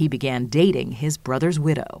when he began dating his brother's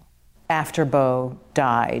widow. After Beau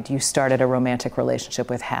died, you started a romantic relationship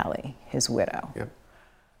with Hallie, his widow. Yep.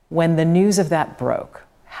 When the news of that broke,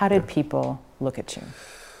 how did people look at you?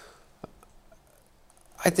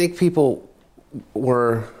 I think people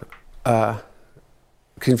were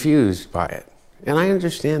confused by it. And I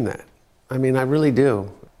understand that. I mean, I really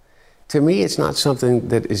do. To me, it's not something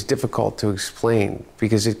that is difficult to explain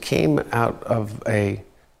because it came out of a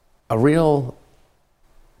real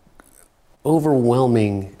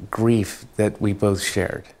overwhelming grief that we both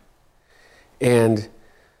shared. And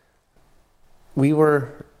we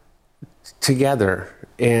were together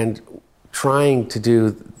and trying to do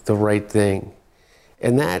the right thing.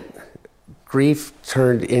 And that grief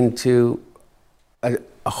turned into a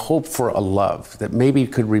hope for a love that maybe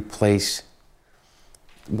could replace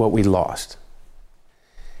what we lost.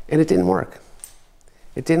 And it didn't work.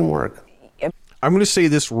 It didn't work. I'm going to say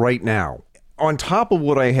this right now. On top of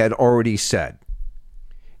what I had already said,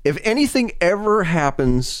 if anything ever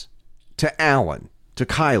happens to Alan, to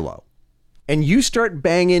Kylo, and you start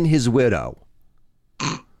banging his widow,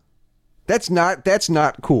 that's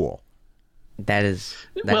not cool. That is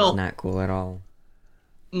not cool at all.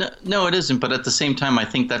 No, it isn't. But at the same time, I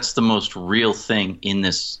think that's the most real thing in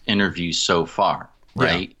this interview so far,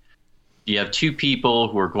 right? Yeah. You have two people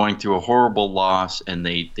who are going through a horrible loss, and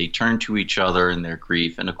they turn to each other in their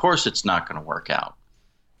grief. And, of course, it's not going to work out.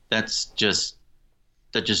 That's just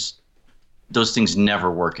those things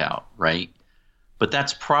never work out, right? But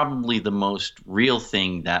that's probably the most real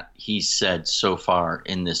thing that he's said so far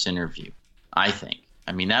in this interview, I think.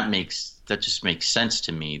 I mean, that just makes sense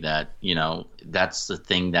to me that, that's the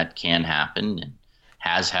thing that can happen and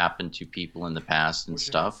has happened to people in the past and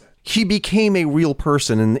stuff. He became a real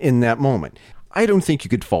person in that moment. I don't think you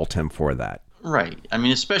could fault him for that. Right. I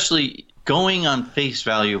mean, especially going on face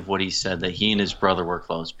value of what he said, that he and his brother were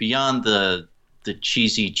close, beyond the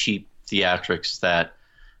cheesy, cheap theatrics that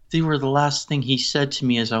they were the last thing he said to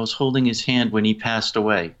me as I was holding his hand when he passed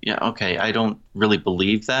away. Yeah, okay, I don't really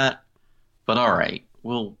believe that, but all right,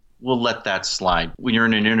 we'll let that slide. When you're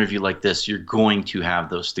in an interview like this, you're going to have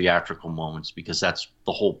those theatrical moments because that's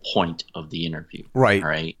the whole point of the interview. Right. All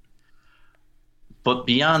right. But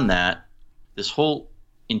beyond that, this whole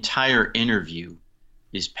entire interview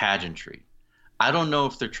is pageantry. I don't know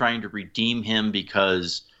if they're trying to redeem him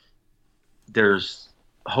because there's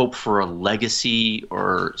hope for a legacy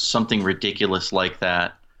or something ridiculous like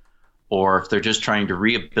that, or if they're just trying to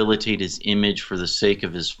rehabilitate his image for the sake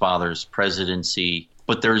of his father's presidency.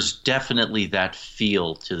 But there's definitely that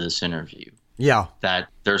feel to this interview. Yeah. That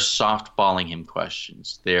they're softballing him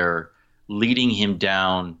questions. They're leading him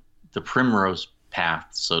down the primrose path,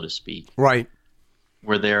 so to speak. Right.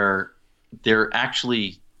 Where they're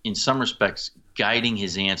actually, in some respects, guiding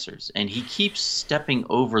his answers. And he keeps stepping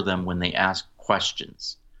over them when they ask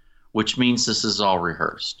questions, which means this is all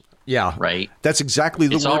rehearsed. Yeah. Right? That's exactly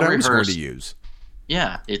the word I was going to use.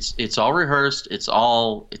 Yeah, it's all rehearsed. It's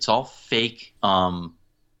all fake.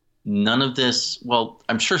 None of this, well,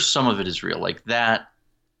 I'm sure some of it is real. Like that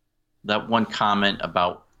one comment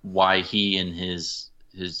about why he and his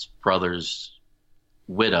brother's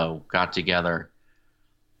widow got together,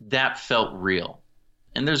 that felt real.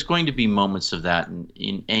 And there's going to be moments of that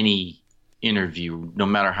in any interview, no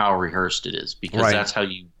matter how rehearsed it is, because right. That's how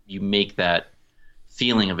you make that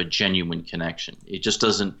feeling of a genuine connection. It just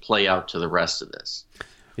doesn't play out to the rest of this.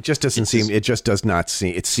 It just doesn't seem, it just does not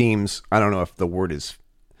seem, it seems, I don't know if the word is,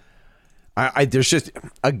 there's just,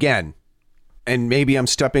 again, and maybe I'm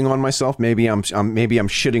stepping on myself, maybe I'm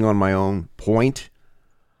shitting on my own point.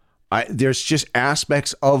 There's just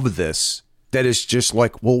aspects of this that is just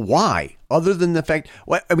like, well, why? Other than the fact,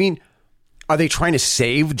 I mean, are they trying to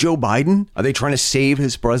save Joe Biden? Are they trying to save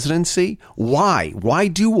his presidency? Why? Why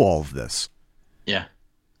do all of this? Yeah.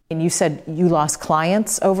 And you said you lost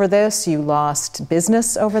clients over this. You lost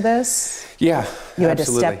business over this. Yeah, You had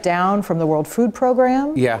absolutely. to step down from the World Food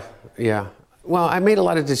Program. Yeah. Well, I made a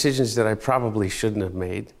lot of decisions that I probably shouldn't have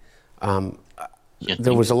made.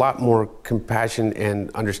 There was a lot more compassion and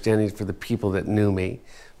understanding for the people that knew me,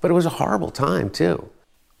 but it was a horrible time, too.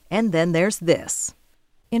 And then there's this.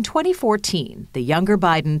 In 2014, the younger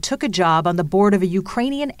Biden took a job on the board of a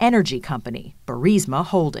Ukrainian energy company, Burisma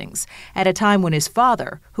Holdings, at a time when his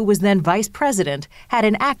father, who was then vice president, had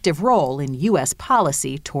an active role in U.S.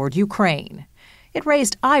 policy toward Ukraine. It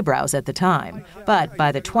raised eyebrows at the time, but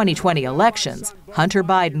by the 2020 elections, Hunter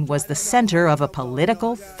Biden was the center of a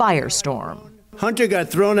political firestorm. Hunter got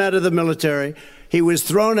thrown out of the military. He was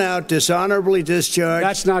thrown out, dishonorably discharged.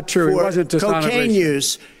 That's not true. He wasn't dishonorably. Cocaine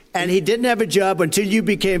use. And he didn't have a job until you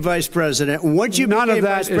became vice president. And once you became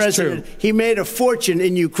vice president, he made a fortune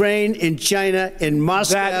in Ukraine, in China, in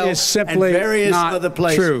Moscow, that is simply and various not other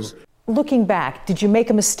places. True. Looking back, did you make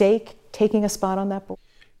a mistake taking a spot on that board?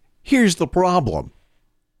 Here's the problem.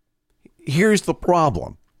 You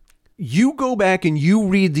go back and you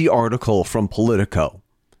read the article from Politico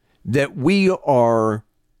that we are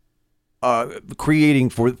creating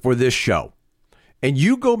for this show. And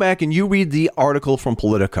you go back and you read the article from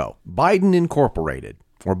Politico, Biden Incorporated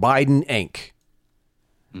or Biden Inc.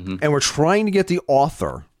 Mm-hmm. And we're trying to get the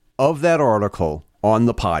author of that article on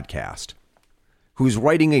the podcast, who's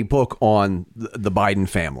writing a book on the Biden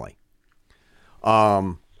family.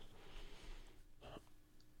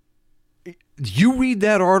 You read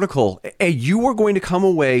that article and you are going to come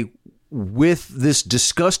away with this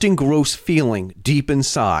disgusting, gross feeling deep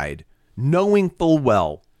inside, knowing full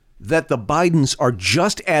well that the Bidens are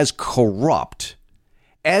just as corrupt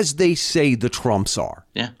as they say the Trumps are.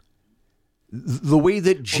 Yeah. The way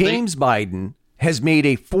that James Biden has made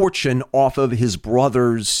a fortune off of his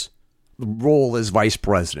brother's role as vice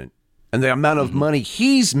president and the amount of money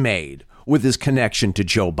he's made with his connection to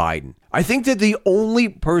Joe Biden. I think that the only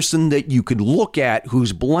person that you could look at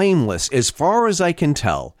who's blameless, as far as I can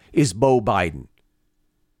tell, is Beau Biden.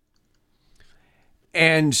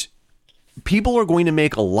 And people are going to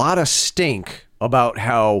make a lot of stink about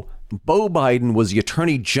how Beau Biden was the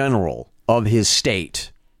attorney general of his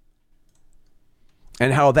state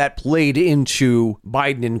and how that played into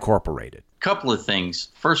Biden Incorporated. couple of things.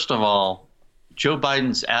 First of all, Joe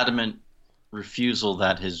Biden's adamant refusal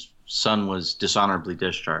that his son was dishonorably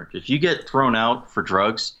discharged. If you get thrown out for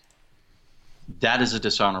drugs, that is a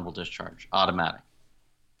dishonorable discharge,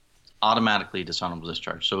 automatically dishonorable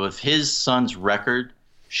discharge. So if his son's record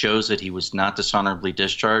shows that he was not dishonorably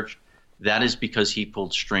discharged, that is because he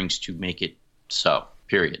pulled strings to make it so,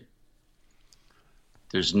 period.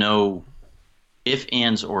 There's no ifs,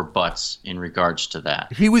 ands, or buts in regards to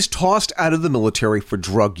that. He was tossed out of the military for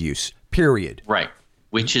drug use, period. Right,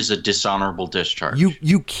 which is a dishonorable discharge.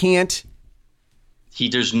 You can't...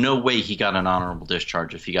 There's no way he got an honorable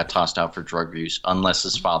discharge if he got tossed out for drug use unless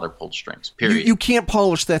his father pulled strings, period. You can't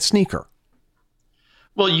polish that sneaker.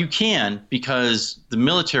 Well, you can, because the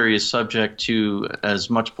military is subject to as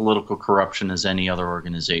much political corruption as any other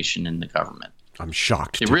organization in the government. I'm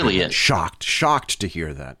shocked. It really is. Shocked to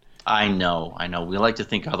hear that. I know. We like to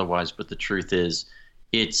think otherwise, but the truth is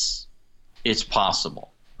it's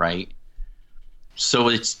possible, right? So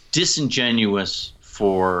it's disingenuous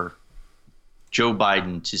for Joe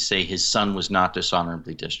Biden to say his son was not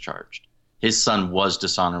dishonorably discharged. His son was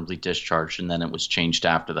dishonorably discharged, and then it was changed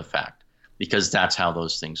after the fact, because that's how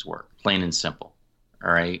those things work, plain and simple.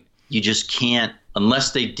 All right? You just can't,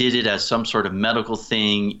 unless they did it as some sort of medical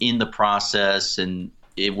thing in the process and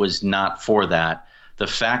it was not for that. The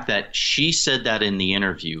fact that she said that in the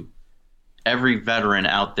interview, every veteran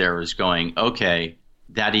out there is going, okay,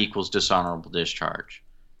 that equals dishonorable discharge.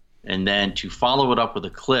 And then to follow it up with a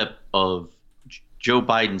clip of Joe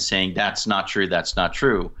Biden saying that's not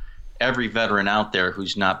true, every veteran out there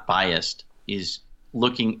who's not biased is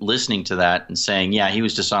listening to that and saying, yeah, he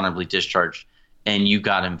was dishonorably discharged, and you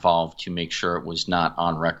got involved to make sure it was not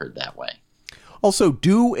on record that way. Also,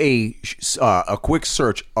 do a quick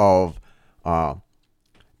search of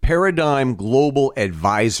Paradigm Global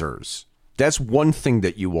Advisors. That's one thing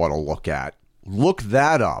that you ought to look at. Look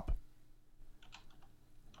that up.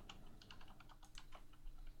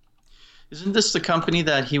 Isn't this the company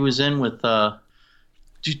that he was in with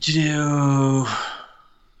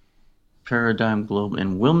Paradigm Global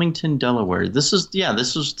in Wilmington, Delaware? This is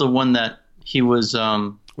the one that he was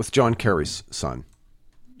with John Kerry's son.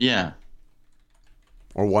 Yeah.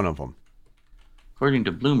 Or one of them. According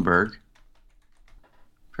to Bloomberg,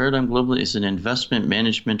 Paradigm Global is an investment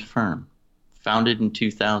management firm founded in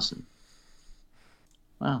 2000.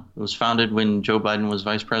 Wow, it was founded when Joe Biden was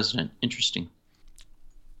vice president. Interesting.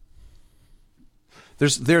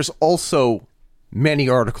 There's also many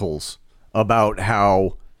articles about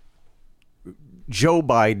how Joe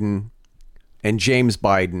Biden and James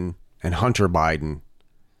Biden and Hunter Biden,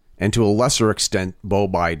 and to a lesser extent Beau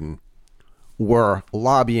Biden, were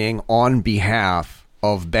lobbying on behalf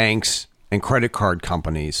of banks and credit card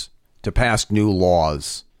companies to pass new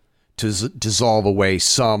laws to dissolve away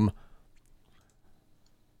some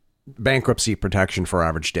bankruptcy protection for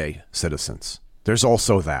average day citizens. There's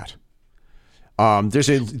also that. There's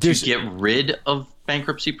to get rid of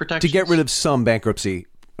bankruptcy protections? To get rid of some bankruptcy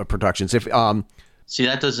protections. If see,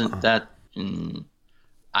 that doesn't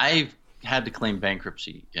I've had to claim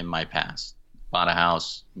bankruptcy in my past. Bought a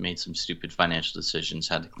house, made some stupid financial decisions,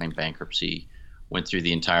 had to claim bankruptcy, went through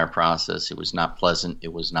the entire process. It was not pleasant.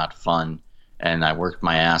 It was not fun. And I worked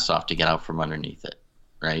my ass off to get out from underneath it,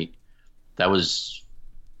 right? That was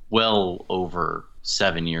well over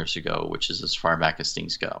 7 years ago, which is as far back as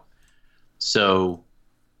things go. So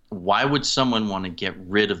why would someone want to get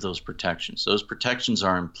rid of those protections? Those protections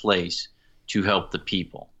are in place to help the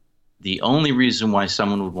people. The only reason why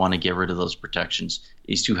someone would want to get rid of those protections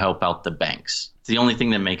is to help out the banks. It's the only thing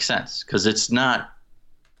that makes sense, because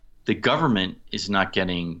the government is not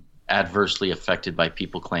getting adversely affected by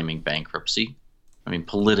people claiming bankruptcy. I mean,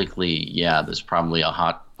 politically, yeah, there's probably a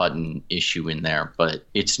hot button issue in there, but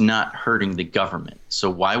it's not hurting the government. So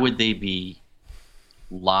why would they be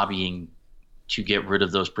lobbying to get rid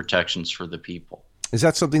of those protections for the people? Is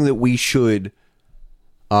that something that we should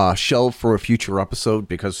shelve for a future episode?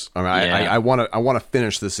 Because I want to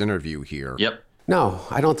finish this interview here. Yep. No,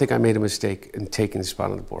 I don't think I made a mistake in taking the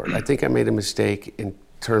spot on the board. I think I made a mistake in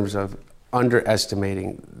terms of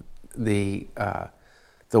underestimating the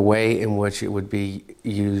way in which it would be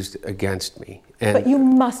used against me. But you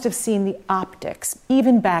must have seen the optics.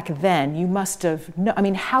 Even back then, you must have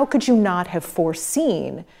how could you not have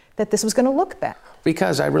foreseen that this was going to look bad?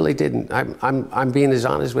 Because I really didn't. I'm being as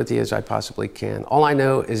honest with you as I possibly can. All I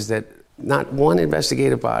know is that not one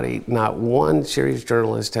investigative body, not one serious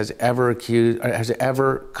journalist has ever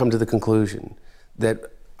come to the conclusion that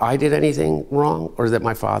I did anything wrong or that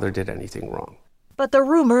my father did anything wrong. But the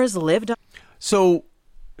rumors lived on. So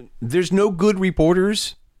there's no good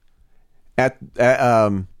reporters at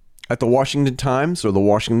At the Washington Times or the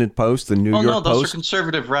Washington Post, the New York Post? No, those are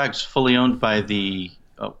conservative rags fully owned by the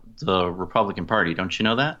Republican Party. Don't you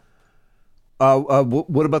know that?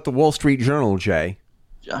 What about the Wall Street Journal, Jay?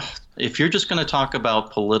 If you're just going to talk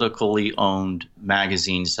about politically owned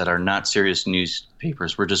magazines that are not serious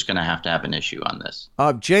newspapers, we're just going to have an issue on this.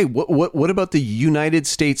 Jay, what about the United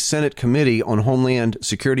States Senate Committee on Homeland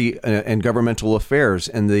Security and Governmental Affairs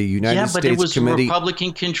and the United States Committee? Yeah, but it was Committee, a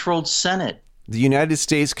Republican-controlled Senate. The United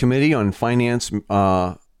States Committee on Finance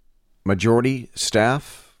Majority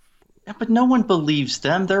Staff? Yeah, but no one believes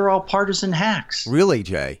them. They're all partisan hacks. Really,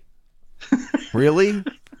 Jay? Really?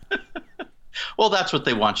 Well, that's what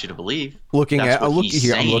they want you to believe. I'm looking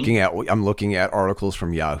at articles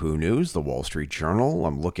from Yahoo News, the Wall Street Journal.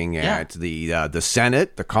 I'm looking at the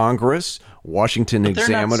Senate, the Congress, Washington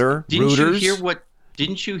Examiner, Reuters.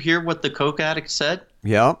 Didn't you hear what the coke addict said?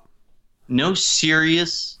 Yeah. No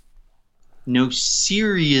serious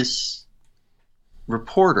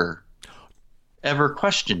reporter ever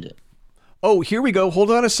questioned it. Oh, here we go. Hold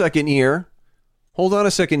on a second here.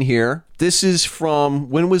 This is from,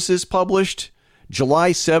 when was this published?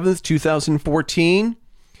 July 7th, 2014.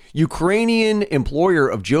 Ukrainian employer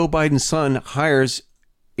of Joe Biden's son hires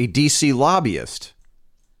a D.C. lobbyist.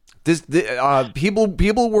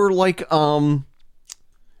 People were like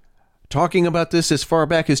talking about this as far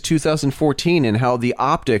back as 2014 and how the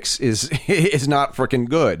optics is not freaking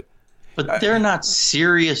good. But they're not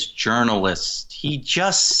serious journalists. He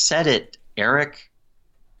just said it, Eric.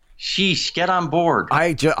 Sheesh, get on board.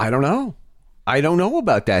 I don't know. I don't know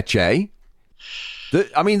about that, Jay. The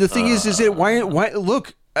thing is that why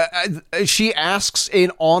look, she asks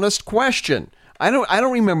an honest question. I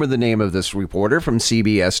don't remember the name of this reporter from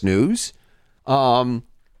CBS News.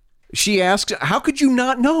 She asks, how could you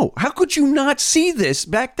not know? How could you not see this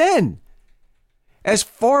back then? As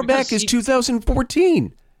far back as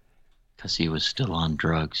 2014. Because he was still on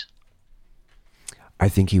drugs. I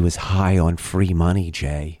think he was high on free money,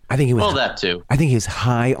 Jay. I think he was. Well, that too. I think he was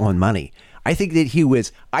high on money. I think he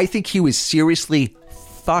was seriously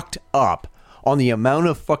fucked up on the amount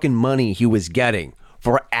of fucking money he was getting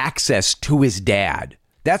for access to his dad.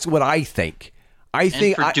 That's what I think.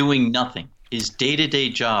 Doing nothing. His day-to-day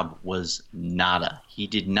job was nada. He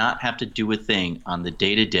did not have to do a thing on the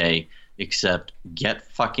day-to-day except get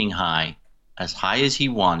fucking high as he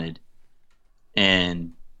wanted,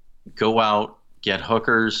 and go out, get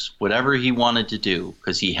hookers, whatever he wanted to do,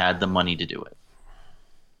 because he had the money to do it.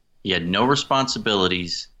 He had no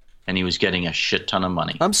responsibilities, and he was getting a shit ton of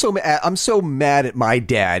money. I'm so mad at my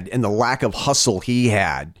dad and the lack of hustle he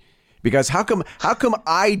had. Because how come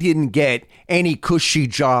I didn't get any cushy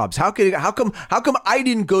jobs? How come I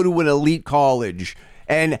didn't go to an elite college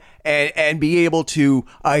and be able to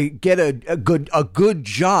get a good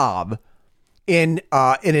job in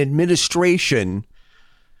administration?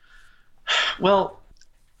 Well,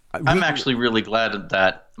 I'm actually really glad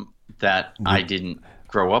that I didn't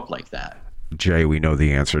grow up like that. Jay, we know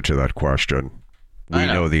the answer to that question. We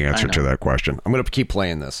know the answer to that question. I'm going to keep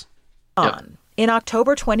playing this. Yep. In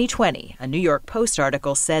October 2020, a New York Post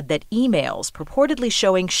article said that emails purportedly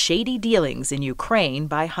showing shady dealings in Ukraine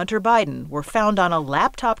by Hunter Biden were found on a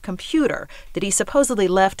laptop computer that he supposedly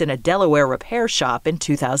left in a Delaware repair shop in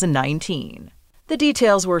 2019. The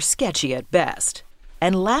details were sketchy at best.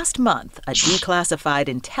 And last month, a declassified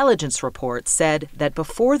intelligence report said that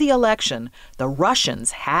before the election, the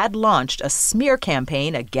Russians had launched a smear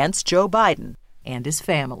campaign against Joe Biden and his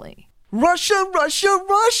family. Russia, Russia,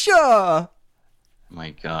 Russia!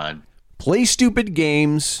 My God. Play stupid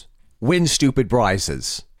games, win stupid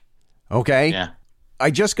prizes. Okay? Yeah.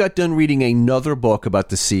 I just got done reading another book about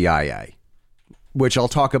the CIA, which I'll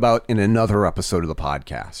talk about in another episode of the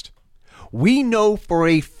podcast. We know for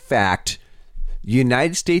a fact the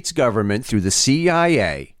United States government, through the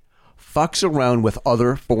CIA, fucks around with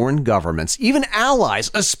other foreign governments, even allies,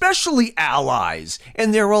 especially allies,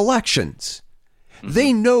 in their elections. Mm-hmm.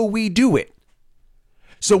 They know we do it.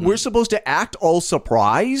 So we're supposed to act all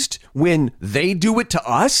surprised when they do it to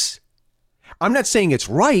us? I'm not saying it's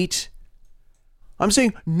right. I'm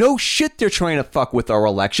saying no shit they're trying to fuck with our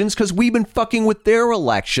elections because we've been fucking with their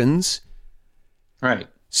elections. Right.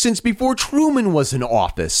 Since before Truman was in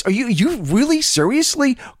office. Are you really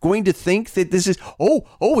seriously going to think that this is,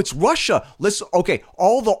 it's Russia.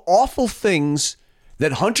 All the awful things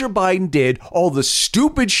that Hunter Biden did, all the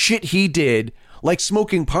stupid shit he did, like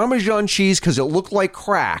smoking Parmesan cheese because it looked like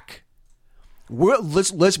crack.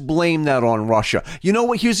 Let's blame that on Russia. You know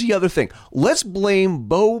what? Here's the other thing. Let's blame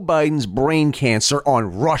Beau Biden's brain cancer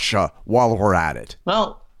on Russia while we're at it.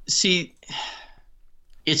 Well, see,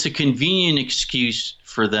 It's a convenient excuse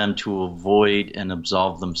for them to avoid and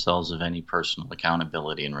absolve themselves of any personal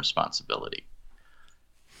accountability and responsibility.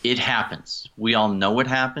 It happens. We all know it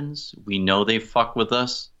happens. We know they fuck with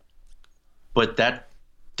us. But that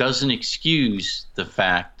doesn't excuse the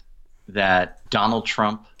fact that Donald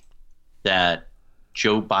Trump, that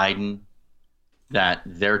Joe Biden, that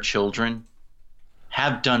their children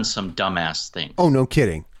have done some dumbass things. Oh, no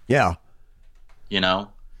kidding. Yeah.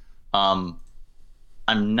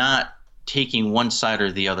 I'm not taking one side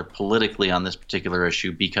or the other politically on this particular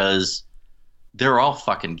issue because they're all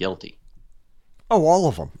fucking guilty. Oh, all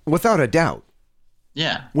of them, without a doubt.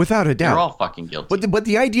 Yeah. Without a doubt. They're all fucking guilty. But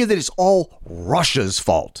the idea that it's all Russia's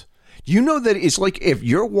fault. You know that it's like if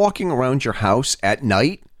you're walking around your house at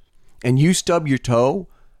night and you stub your toe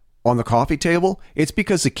on the coffee table, it's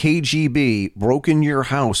because the KGB broke into your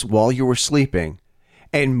house while you were sleeping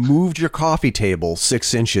and moved your coffee table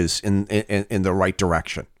 6 inches in the right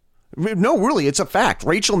direction. No, really, it's a fact.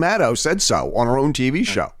 Rachel Maddow said so on her own TV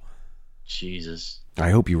show. Jesus. I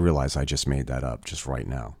hope you realize I just made that up just right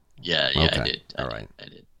now. Yeah, okay. I did. All right. I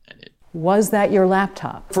did. Was that your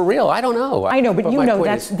laptop? For real, I don't know. I know, but you know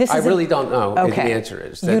I really don't know. Okay. The answer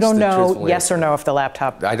is. You don't know yes or no if the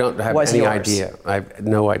laptop I don't have was any yours. idea. I have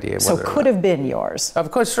no idea. So whether could have been yours.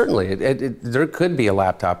 Of course, certainly. There could be a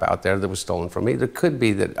laptop out there that was stolen from me. There could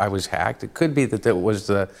be that I was hacked. It could be that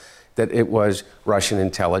it was Russian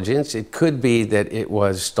intelligence. It could be that it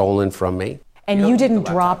was stolen from me. And you didn't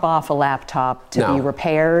drop off a laptop to be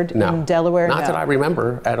repaired in Delaware? Not that I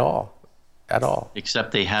remember at all. At all.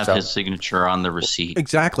 Except they have his signature on the receipt.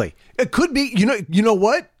 Exactly. It could be, you know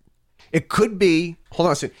what? It could be, hold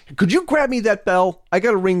on a second. Could you grab me that bell? I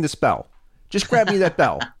got to ring this bell. Just grab me that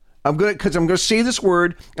bell. Because I'm going to say this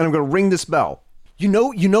word and I'm going to ring this bell. You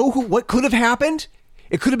know what could have happened?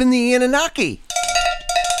 It could have been the Anunnaki.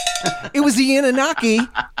 It was the Anunnaki.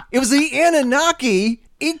 It was the Anunnaki.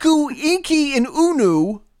 Inky, and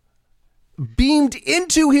Unu beamed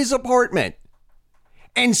into his apartment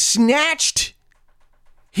and snatched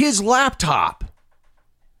his laptop.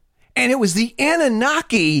 And it was the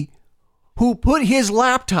Anunnaki who put his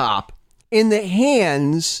laptop in the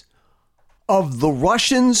hands of the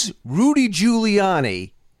Russians, Rudy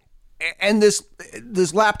Giuliani, and this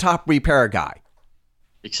laptop repair guy.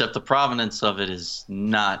 Except the provenance of it is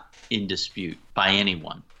not in dispute by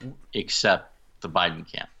anyone except the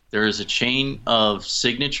Biden camp. There is a chain of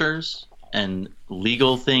signatures and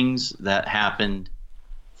legal things that happened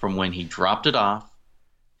from when he dropped it off.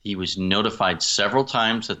 He was notified several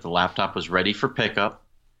times that the laptop was ready for pickup.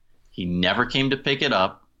 He never came to pick it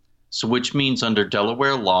up. So which means under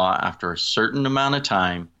Delaware law, after a certain amount of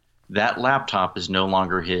time, that laptop is no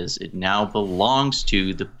longer his. It now belongs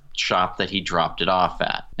to the shop that he dropped it off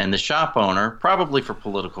at. And the shop owner, probably for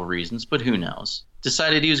political reasons, but who knows,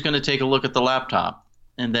 decided he was going to take a look at the laptop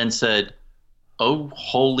and then said, "Oh,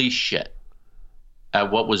 holy shit,"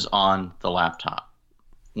 at what was on the laptop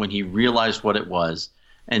when he realized what it was.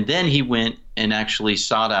 And then he went and actually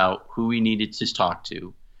sought out who he needed to talk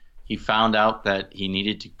to. He found out that he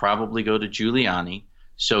needed to probably go to Giuliani,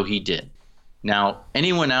 so he did. Now,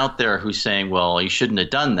 anyone out there who's saying, well, he shouldn't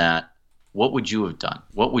have done that, what would you have done?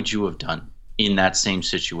 What would you have done in that same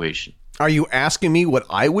situation? Are you asking me what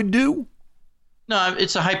I would do? No,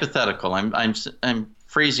 it's a hypothetical. I'm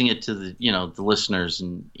phrasing it to the listeners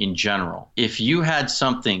in general. If you had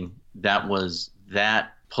something that was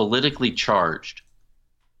that politically charged,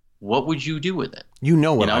 what would you do with it? You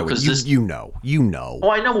know what I would. You know.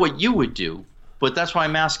 Oh, I know what you would do, but that's why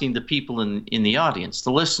I'm asking the people in the audience,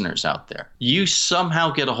 the listeners out there. You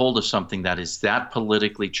somehow get a hold of something that is that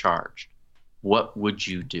politically charged. What would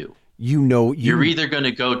you do? You're either going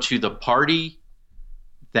to go to the party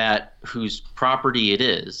whose property it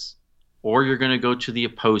is, or you're going to go to the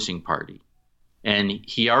opposing party. And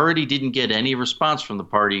he already didn't get any response from the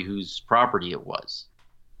party whose property it was.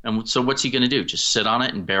 And so what's he going to do? Just sit on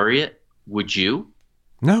it and bury it? Would you?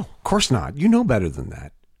 No, of course not. You know better than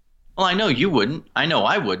that. Well, I know you wouldn't. I know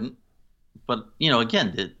I wouldn't. But,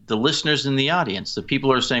 again, the listeners in the audience, the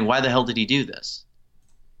people are saying, why the hell did he do this?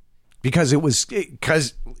 Because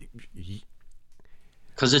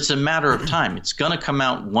it's a matter of time. It's going to come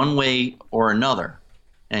out one way or another.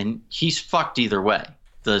 And he's fucked either way.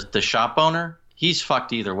 The shop owner, he's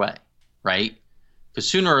fucked either way, right? Because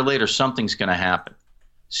sooner or later, something's going to happen.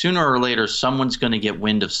 Sooner or later, someone's going to get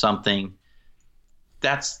wind of something.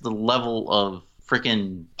 That's the level of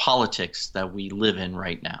freaking politics that we live in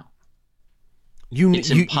right now. It's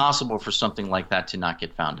impossible for something like that to not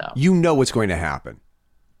get found out. You know what's going to happen.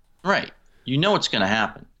 Right. You know it's going to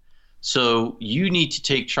happen. So you need to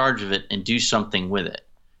take charge of it and do something with it.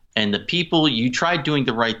 And the people, you tried doing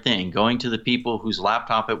the right thing, going to the people whose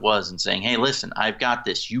laptop it was and saying, hey, listen, I've got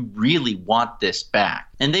this. You really want this back.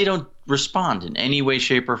 And they don't respond in any way,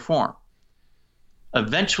 shape, or form.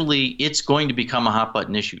 Eventually, it's going to become a hot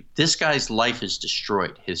button issue. This guy's life is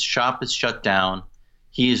destroyed. His shop is shut down.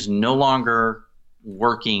 He is no longer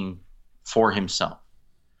working for himself.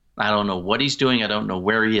 I don't know what he's doing. I don't know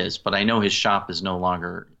where he is, but I know his shop is no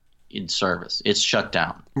longer in service. It's shut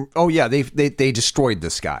down. Oh, yeah. They destroyed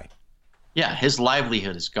this guy. Yeah, his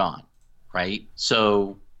livelihood is gone, right?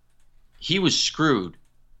 So he was screwed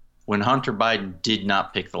when Hunter Biden did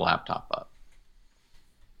not pick the laptop up.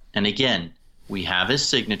 And again, we have his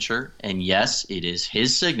signature, and yes, it is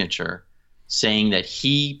his signature saying that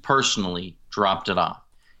he personally dropped it off.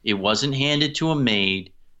 It wasn't handed to a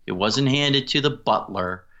maid. It wasn't handed to the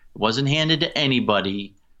butler. It wasn't handed to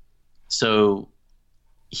anybody. So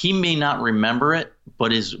he may not remember it,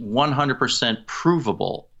 but is 100%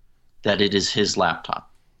 provable that it is his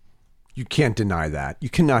laptop. You can't deny that. You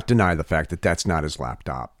cannot deny the fact that that's not his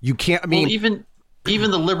laptop. You can't. I mean, well,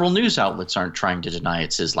 even the liberal news outlets aren't trying to deny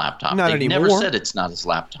it's his laptop. Not They've anymore. never said it's not his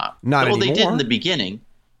laptop. Not well, anymore. They did in the beginning,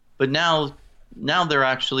 but now they're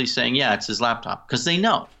actually saying, yeah, it's his laptop because they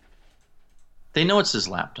know. They know it's his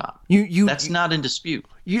laptop. That's not in dispute.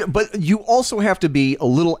 But you also have to be a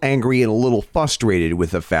little angry and a little frustrated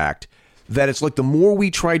with the fact that it's like the more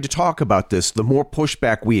we tried to talk about this, the more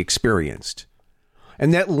pushback we experienced.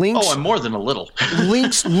 And that links... Oh, I'm more than a little.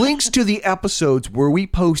 links to the episodes where we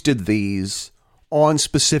posted these on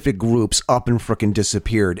specific groups up and frickin'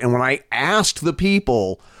 disappeared. And when I asked the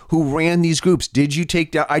people who ran these groups, did you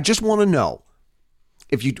take down... I just want to know.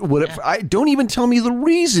 Don't even tell me the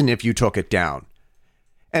reason if you took it down.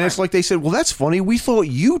 And It's like they said, well, that's funny. We thought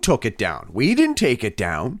you took it down. We didn't take it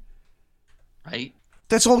down. Right.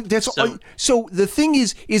 That's all. So the thing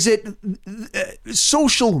is that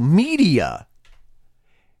social media,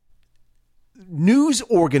 news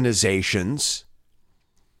organizations,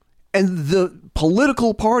 and the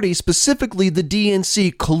political party, specifically the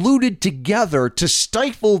DNC, colluded together to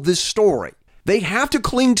stifle this story. They have to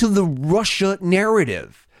cling to the Russia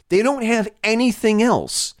narrative. They don't have anything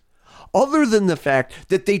else other than the fact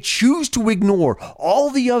that they choose to ignore all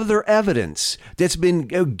the other evidence that's been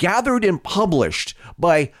gathered and published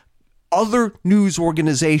by other news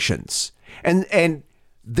organizations. And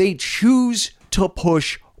they choose to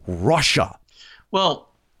push Russia. Well,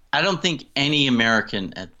 I don't think any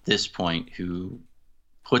American at this point who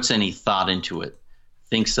puts any thought into it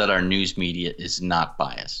thinks that our news media is not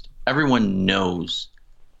biased. Everyone knows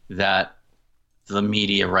that the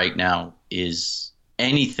media right now is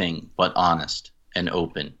anything but honest and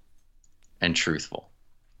open and truthful.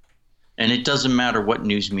 And it doesn't matter what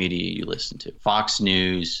news media you listen to. Fox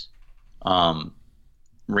News,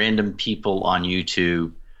 random people on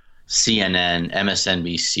YouTube, CNN,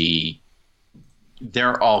 MSNBC,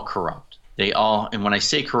 they're all corrupt. And when I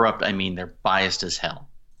say corrupt, I mean they're biased as hell.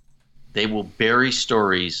 They will bury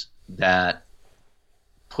stories that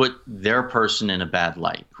put their person in a bad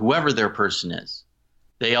light, whoever their person is.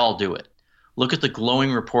 They all do it. Look at the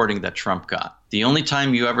glowing reporting that Trump got. The only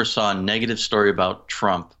time you ever saw a negative story about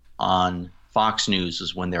Trump on Fox News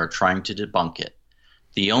is when they were trying to debunk it.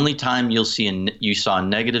 The only time you saw a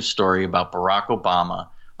negative story about Barack Obama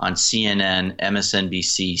on CNN,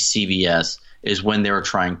 MSNBC, CBS is when they were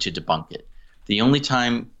trying to debunk it. The only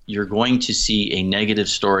time you're going to see a negative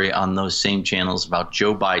story on those same channels about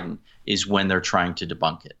Joe Biden is when they're trying to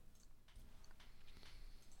debunk it.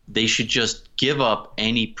 They should just give up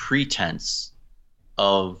any pretense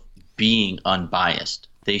of being unbiased.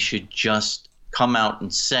 They should just come out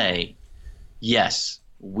and say, yes,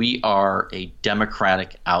 we are a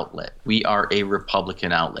Democratic outlet. We are a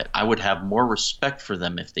Republican outlet. I would have more respect for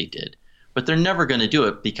them if they did. But they're never going to do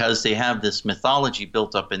it because they have this mythology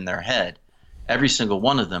built up in their head, every single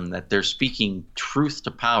one of them, that they're speaking truth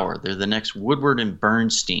to power. They're the next Woodward and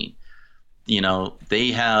Bernstein. You know,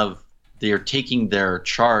 they are taking their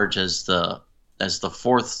charge as the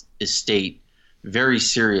fourth estate very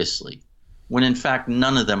seriously, when in fact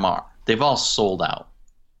none of them are. They've all sold out.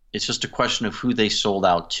 It's just a question of who they sold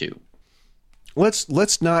out to.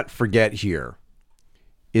 Let's not forget here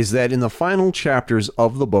is that in the final chapters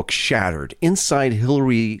of the book Shattered, Inside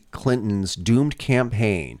Hillary Clinton's Doomed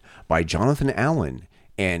Campaign by Jonathan Allen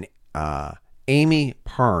and Amy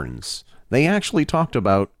Parnes, they actually talked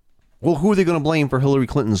about, well, who are they going to blame for Hillary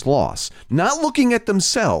Clinton's loss? Not looking at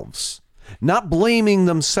themselves, not blaming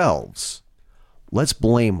themselves. Let's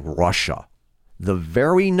blame Russia. The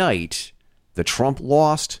very night that Trump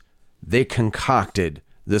lost, they concocted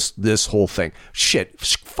this whole thing. Shit,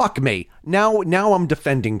 fuck me. Now I'm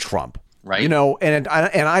defending Trump. Right. You know, and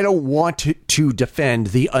I don't want to defend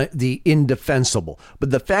the indefensible,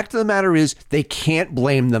 but the fact of the matter is they can't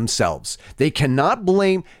blame themselves. They cannot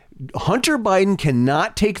blame Hunter Biden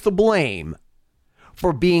cannot take the blame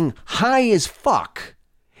for being high as fuck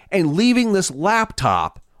and leaving this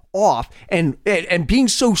laptop off and being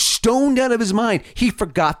so stoned out of his mind he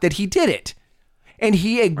forgot that he did it. And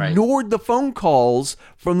he ignored the phone calls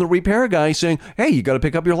from the repair guy saying, hey, you got to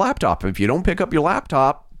pick up your laptop. If you don't pick up your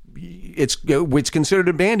laptop, it's considered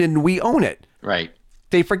abandoned and we own it. Right.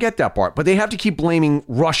 They forget that part, but they have to keep blaming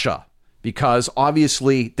Russia because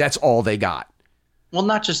obviously that's all they got. Well,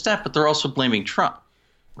 not just that, but they're also blaming Trump,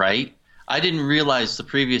 right? I didn't realize the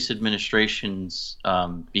previous administration's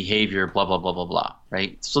behavior, blah, blah, blah, blah, blah,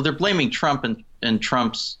 right? So they're blaming Trump and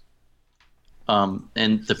Trump's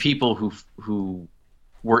and the people who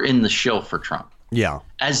were in the shill for Trump. Yeah.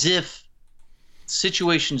 As if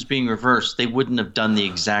situations being reversed, they wouldn't have done the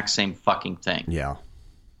exact same fucking thing. Yeah.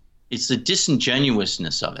 It's the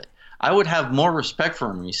disingenuousness of it. I would have more respect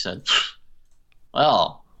for him. He said,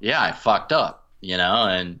 well, yeah, I fucked up. You know,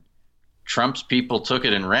 and Trump's people took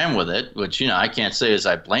it and ran with it, which, you know, I can't say as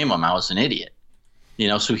I blame him. I was an idiot. You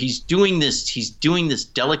know, so he's doing this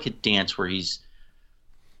delicate dance where he's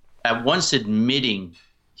at once admitting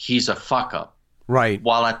he's a fuck up. Right.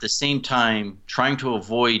 While at the same time trying to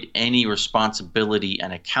avoid any responsibility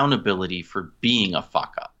and accountability for being a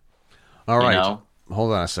fuck up. All right. You know?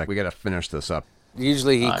 Hold on a sec. We got to finish this up.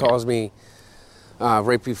 Usually he calls me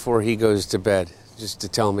right before he goes to bed just to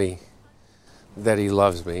tell me that he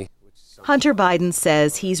loves me. Hunter Biden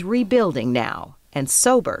says he's rebuilding now and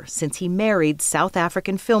sober since he married South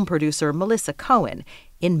African film producer Melissa Cohen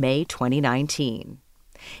in May 2019.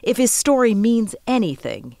 If his story means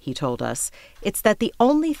anything, he told us, it's that the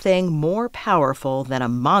only thing more powerful than a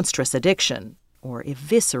monstrous addiction or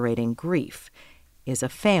eviscerating grief is a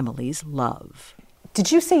family's love. Did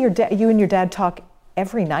you say you and your dad talk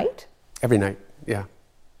every night? Every night, yeah.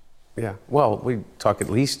 Yeah. Well, we talk at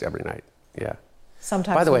least every night. Yeah.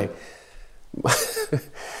 Sometimes. By the way,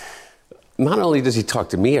 not only does he talk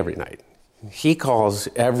to me every night, he calls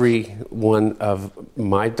every one of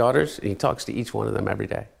my daughters, and he talks to each one of them every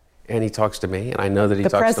day. And he talks to me, and I know that he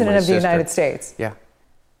talks to my sister. The President of the United States. Yeah.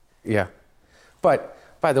 Yeah. But,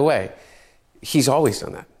 by the way, he's always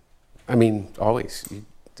done that. I mean, always.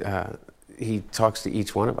 He talks to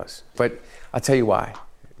each one of us. But I'll tell you why.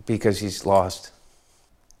 Because he's lost.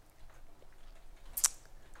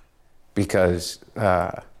 Because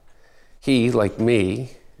he, like me,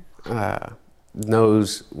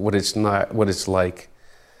 knows what it's like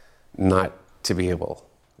not to be able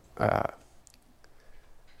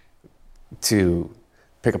to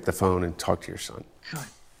pick up the phone and talk to your son. Good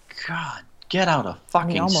God, get out a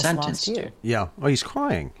fucking sentence, dude. Yeah. Oh, he's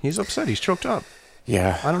crying. He's upset. He's choked up.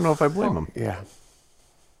 Yeah. I don't know if I blame him. Yeah.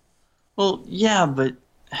 Well, yeah, but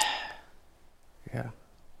yeah,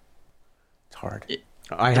 it's hard.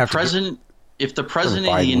 If the president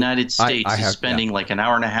of the United States is spending like an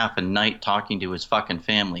hour and a half a night talking to his fucking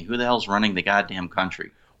family, who the hell's running the goddamn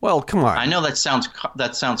country? Well, come on. I know that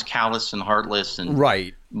sounds callous and heartless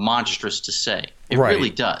and monstrous to say. It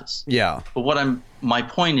really does. Yeah. But my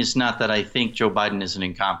point is not that I think Joe Biden is an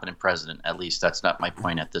incompetent president. At least that's not my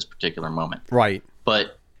point at this particular moment. Right.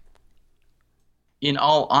 But in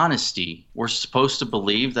all honesty, we're supposed to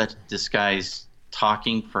believe that this guy's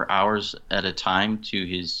talking for hours at a time to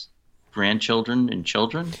his grandchildren and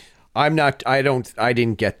children? I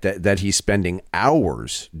didn't get that he's spending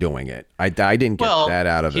hours doing it. I didn't get that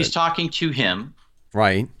out of it. He's talking to him.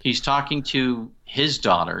 Right. He's talking to his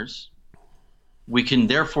daughters. We can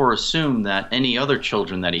therefore assume that any other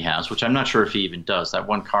children that he has, which I'm not sure if he even does, that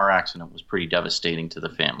one car accident was pretty devastating to the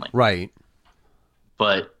family. Right.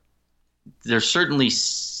 But they're certainly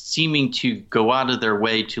seeming to go out of their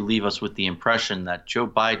way to leave us with the impression that Joe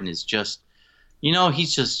Biden is just,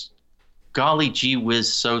 he's just golly gee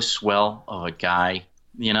whiz so swell of a guy,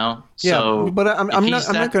 Yeah, so but I'm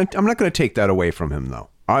not going to take that away from him though.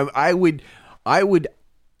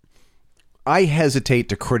 I hesitate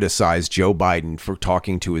to criticize Joe Biden for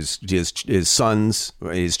talking to his sons,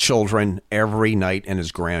 his children every night, and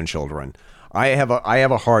his grandchildren. I have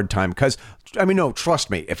a hard time because no, trust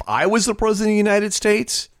me. If I was the president of the United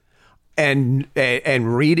States and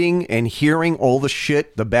reading and hearing all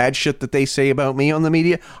the bad shit that they say about me on the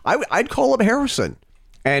media, I'd call up Harrison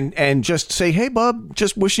and just say, hey, bub,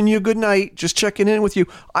 just wishing you a good night, just checking in with you.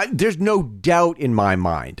 There's no doubt in my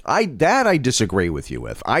mind. I disagree with you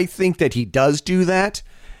with. I think that he does do that,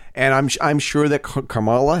 and I'm sure that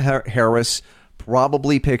Kamala Harris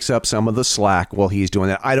probably picks up some of the slack while he's doing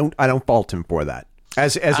that. I don't fault him for that. I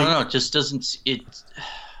don't know. It just doesn't.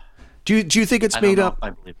 Do you think it's made up? I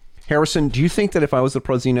believe it. Harrison, do you think that if I was the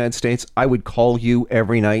president of the United States, I would call you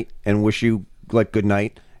every night and wish you like good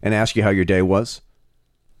night and ask you how your day was?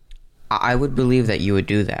 I would believe that you would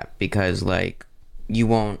do that because like we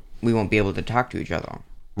won't be able to talk to each other.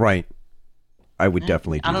 Right. I would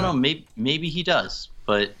definitely do that. I don't know. Maybe he does,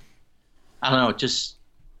 but I don't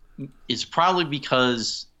know. It's probably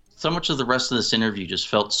because so much of the rest of this interview just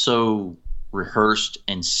felt so rehearsed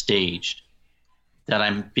and staged that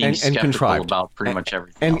I'm being skeptical about pretty much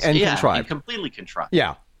everything else. And contrived. And completely contrived.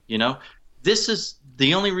 Yeah. You know, this is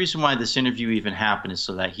the only reason why this interview even happened is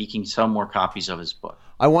so that he can sell more copies of his book.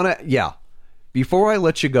 Before I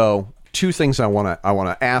let you go, two things I want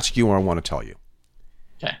to ask you or I want to tell you.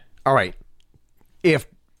 Okay. All right. If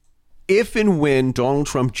and when Donald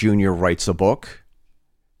Trump Jr. writes a book,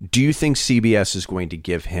 do you think CBS is going to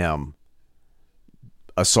give him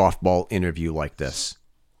a softball interview like this?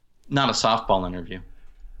 Not a softball interview.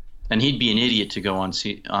 And he'd be an idiot to go on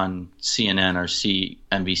CNN or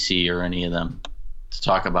CNBC or any of them to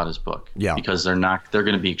talk about his book. Yeah. Because they're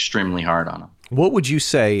going to be extremely hard on him. What would you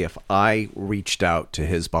say if I reached out to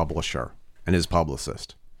his publisher and his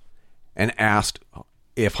publicist and asked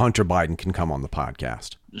if Hunter Biden can come on the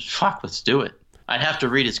podcast? Fuck, let's do it. I'd have to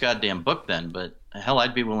read his goddamn book then, but hell,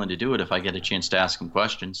 I'd be willing to do it if I get a chance to ask him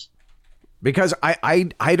questions. Because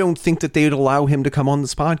I don't think that they'd allow him to come on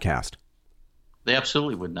this podcast. They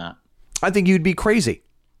absolutely would not. I think you'd be crazy.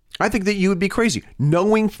 I think that you would be crazy.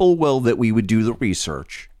 Knowing full well that we would do the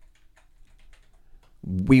research,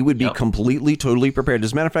 we would be completely, totally prepared.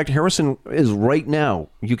 As a matter of fact, Harrison is right now.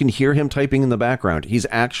 You can hear him typing in the background. He's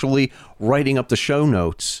actually writing up the show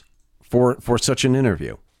notes for such an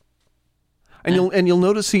interview. And you'll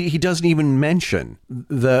notice he doesn't even mention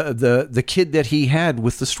the kid that he had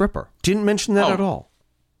with the stripper. Didn't mention that at all.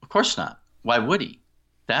 Of course not. Why would he?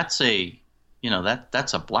 That's a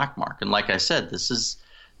black mark. And like I said, this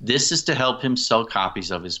is to help him sell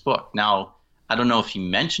copies of his book. Now, I don't know if he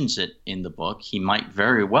mentions it in the book. He might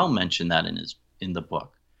very well mention that in the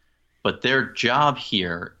book. But their job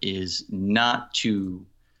here is not to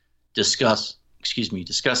discuss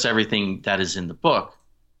everything that is in the book.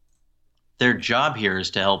 Their job here is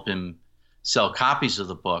to help him sell copies of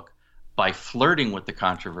the book by flirting with the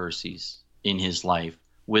controversies in his life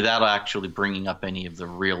without actually bringing up any of the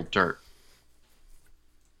real dirt.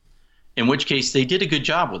 In which case, they did a good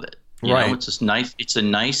job with it. You know, it's a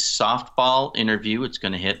nice softball interview. It's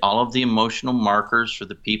going to hit all of the emotional markers for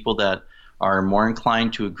the people that are more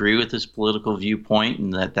inclined to agree with his political viewpoint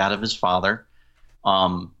and that of his father.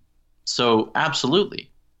 So absolutely.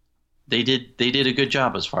 They did a good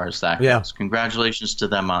job as far as that goes. Congratulations to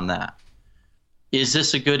them on that. Is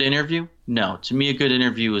this a good interview? No. To me, a good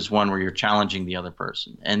interview is one where you're challenging the other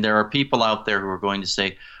person. And there are people out there who are going to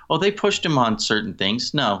say, oh, they pushed him on certain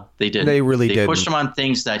things. No, they didn't. They really didn't. They pushed him on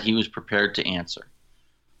things that he was prepared to answer.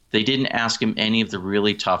 They didn't ask him any of the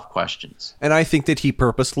really tough questions. And I think that he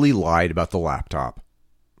purposely lied about the laptop.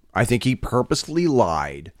 I think he purposely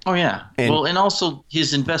lied. Oh, yeah. And also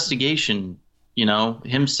his investigation, you know,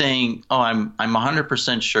 him saying, oh, I'm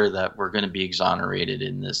 100% sure that we're going to be exonerated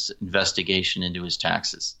in this investigation into his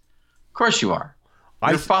taxes. Of course you are.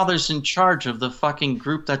 Your father's in charge of the fucking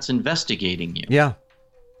group that's investigating you. Yeah.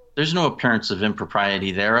 There's no appearance of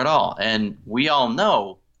impropriety there at all. And we all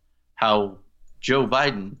know how Joe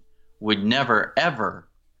Biden would never, ever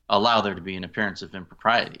allow there to be an appearance of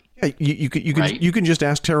impropriety. Yeah, you can just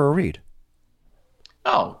ask Tara Reid.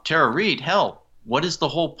 Oh, Tara Reid, hell, what is the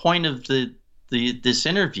whole point of this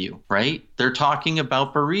interview, right? They're talking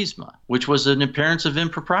about Burisma, which was an appearance of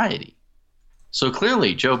impropriety. So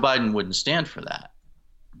clearly Joe Biden wouldn't stand for that.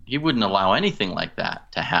 He wouldn't allow anything like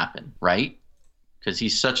that to happen, right? Because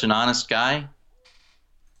he's such an honest guy.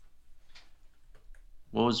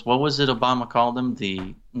 What was it Obama called him?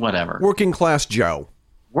 The whatever. Working class Joe.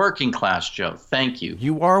 Working class Joe. Thank you.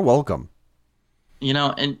 You are welcome. You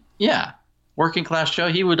know, and yeah, working class Joe,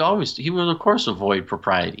 he would of course avoid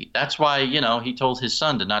propriety. That's why, you know, he told his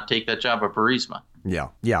son to not take that job at Burisma. Yeah.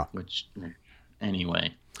 Which,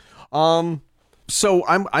 anyway. So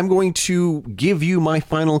I'm going to give you my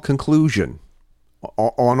final conclusion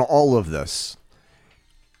on all of this.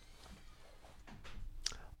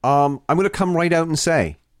 I'm going to come right out and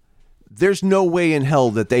say, there's no way in hell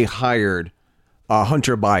that they hired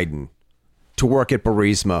Hunter Biden to work at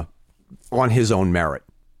Burisma on his own merit.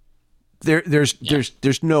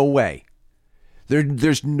 There's no way.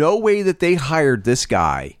 There's no way that they hired this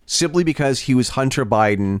guy simply because he was Hunter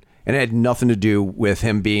Biden and it had nothing to do with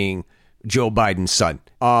him being Joe Biden's son.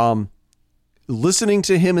 Listening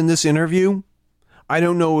to him in this interview, I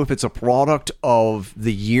don't know if it's a product of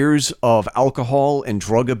the years of alcohol and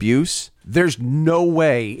drug abuse. There's no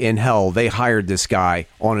way in hell they hired this guy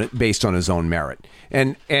based on his own merit.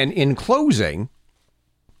 And in closing,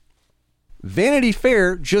 Vanity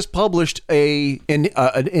Fair just published an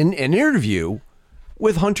interview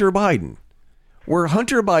with Hunter Biden, where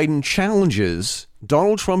Hunter Biden challenges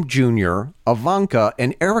Donald Trump Jr., Ivanka,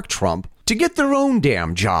 and Eric Trump to get their own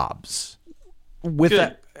damn jobs. With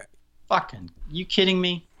that, fucking, you kidding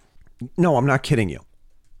me? No, I'm not kidding you.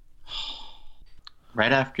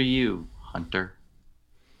 Right after you, Hunter.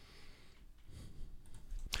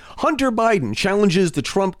 Hunter Biden challenges the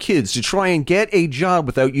Trump kids to try and get a job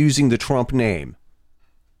without using the Trump name.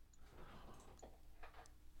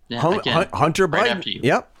 Yeah, Hunter Biden. Right after you.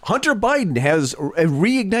 Yep. Hunter Biden has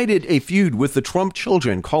reignited a feud with the Trump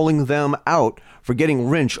children, calling them out for getting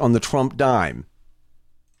rich on the Trump dime.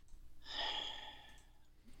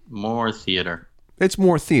 More theater. It's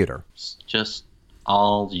more theater. It's just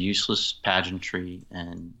all useless pageantry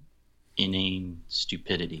and inane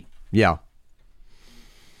stupidity. Yeah.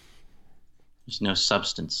 There's no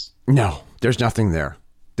substance. No, there's nothing there.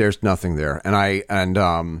 There's nothing there. And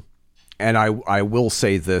I will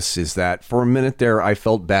say this is that for a minute there, I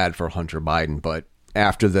felt bad for Hunter Biden, but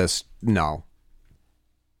after this, no.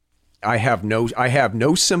 I have no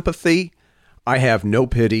sympathy. I have no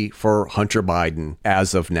pity for Hunter Biden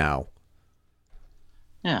as of now.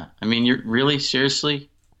 Yeah. I mean, you're really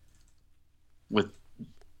seriously with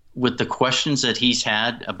the questions that he's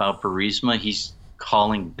had about Burisma, he's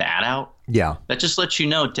calling that out. Yeah. That just lets you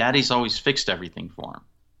know Daddy's always fixed everything for him.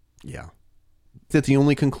 Yeah. That the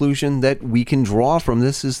only conclusion that we can draw from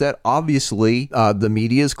this is that obviously the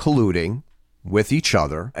media is colluding with each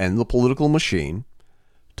other and the political machine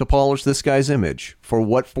to polish this guy's image. For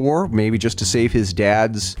what for? Maybe just to save his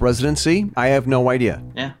dad's presidency? I have no idea.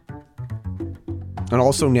 Yeah. And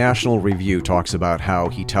also National Review talks about how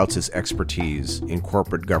he touts his expertise in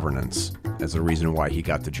corporate governance as a reason why he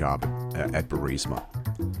got the job at Burisma.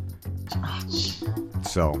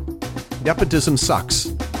 So, nepotism sucks,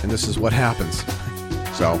 and this is what happens.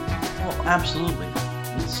 So. Oh, absolutely.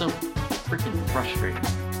 It's so freaking frustrating.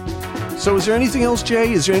 So is there anything else,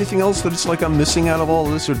 Jay? Is there anything else that it's like I'm missing out of all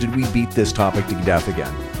of this, or did we beat this topic to death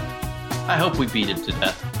again? I hope we beat it to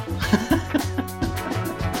death.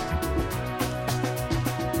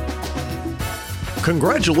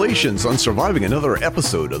 Congratulations on surviving another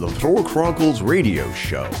episode of the Fedora Chronicles radio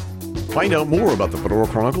show. Find out more about the Fedora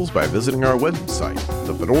Chronicles by visiting our website,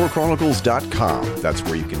 thefedorachronicles.com. That's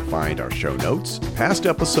where you can find our show notes, past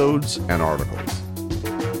episodes, and articles.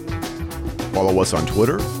 Follow us on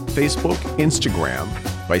Twitter, Facebook, Instagram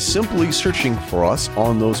by simply searching for us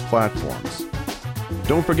on those platforms.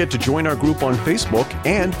 Don't forget to join our group on Facebook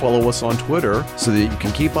and follow us on Twitter so that you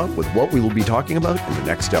can keep up with what we will be talking about in the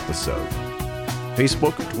next episode.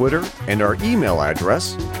 Facebook, Twitter, and our email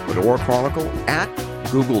address,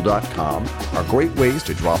 fedorachronicle@google.com, are great ways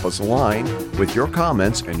to drop us a line with your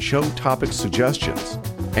comments and show topic suggestions.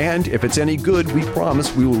 And if it's any good, we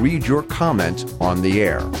promise we will read your comment on the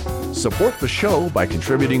air. Support the show by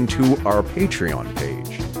contributing to our Patreon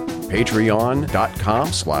page,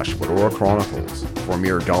 patreon.com/Fedora Chronicles. For a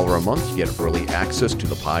mere $1 a month, you get early access to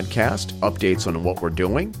the podcast, updates on what we're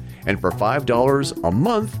doing, and for $5 a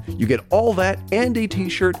month, you get all that and a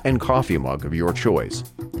t-shirt and coffee mug of your choice.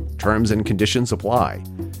 Terms and conditions apply.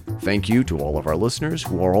 Thank you to all of our listeners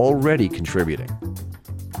who are already contributing.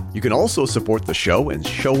 You can also support the show and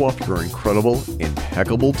show off your incredible,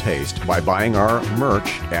 impeccable taste by buying our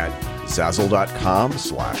merch at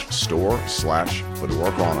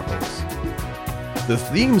Zazzle.com/store/Fedora Chronicles. The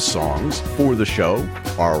theme songs for the show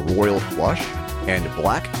are Royal Flush and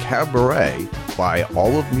Black Cabaret by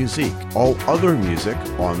Olive Musique. All other music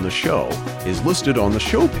on the show is listed on the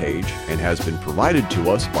show page and has been provided to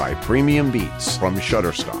us by Premium Beats from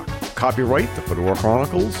Shutterstock. Copyright The Fedora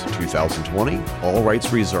Chronicles 2020, all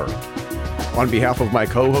rights reserved. On behalf of my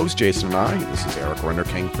co-host Jason and I, this is Eric Render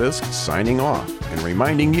King Fisk signing off and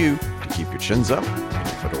reminding you to keep your chins up and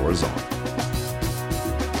your fedoras on.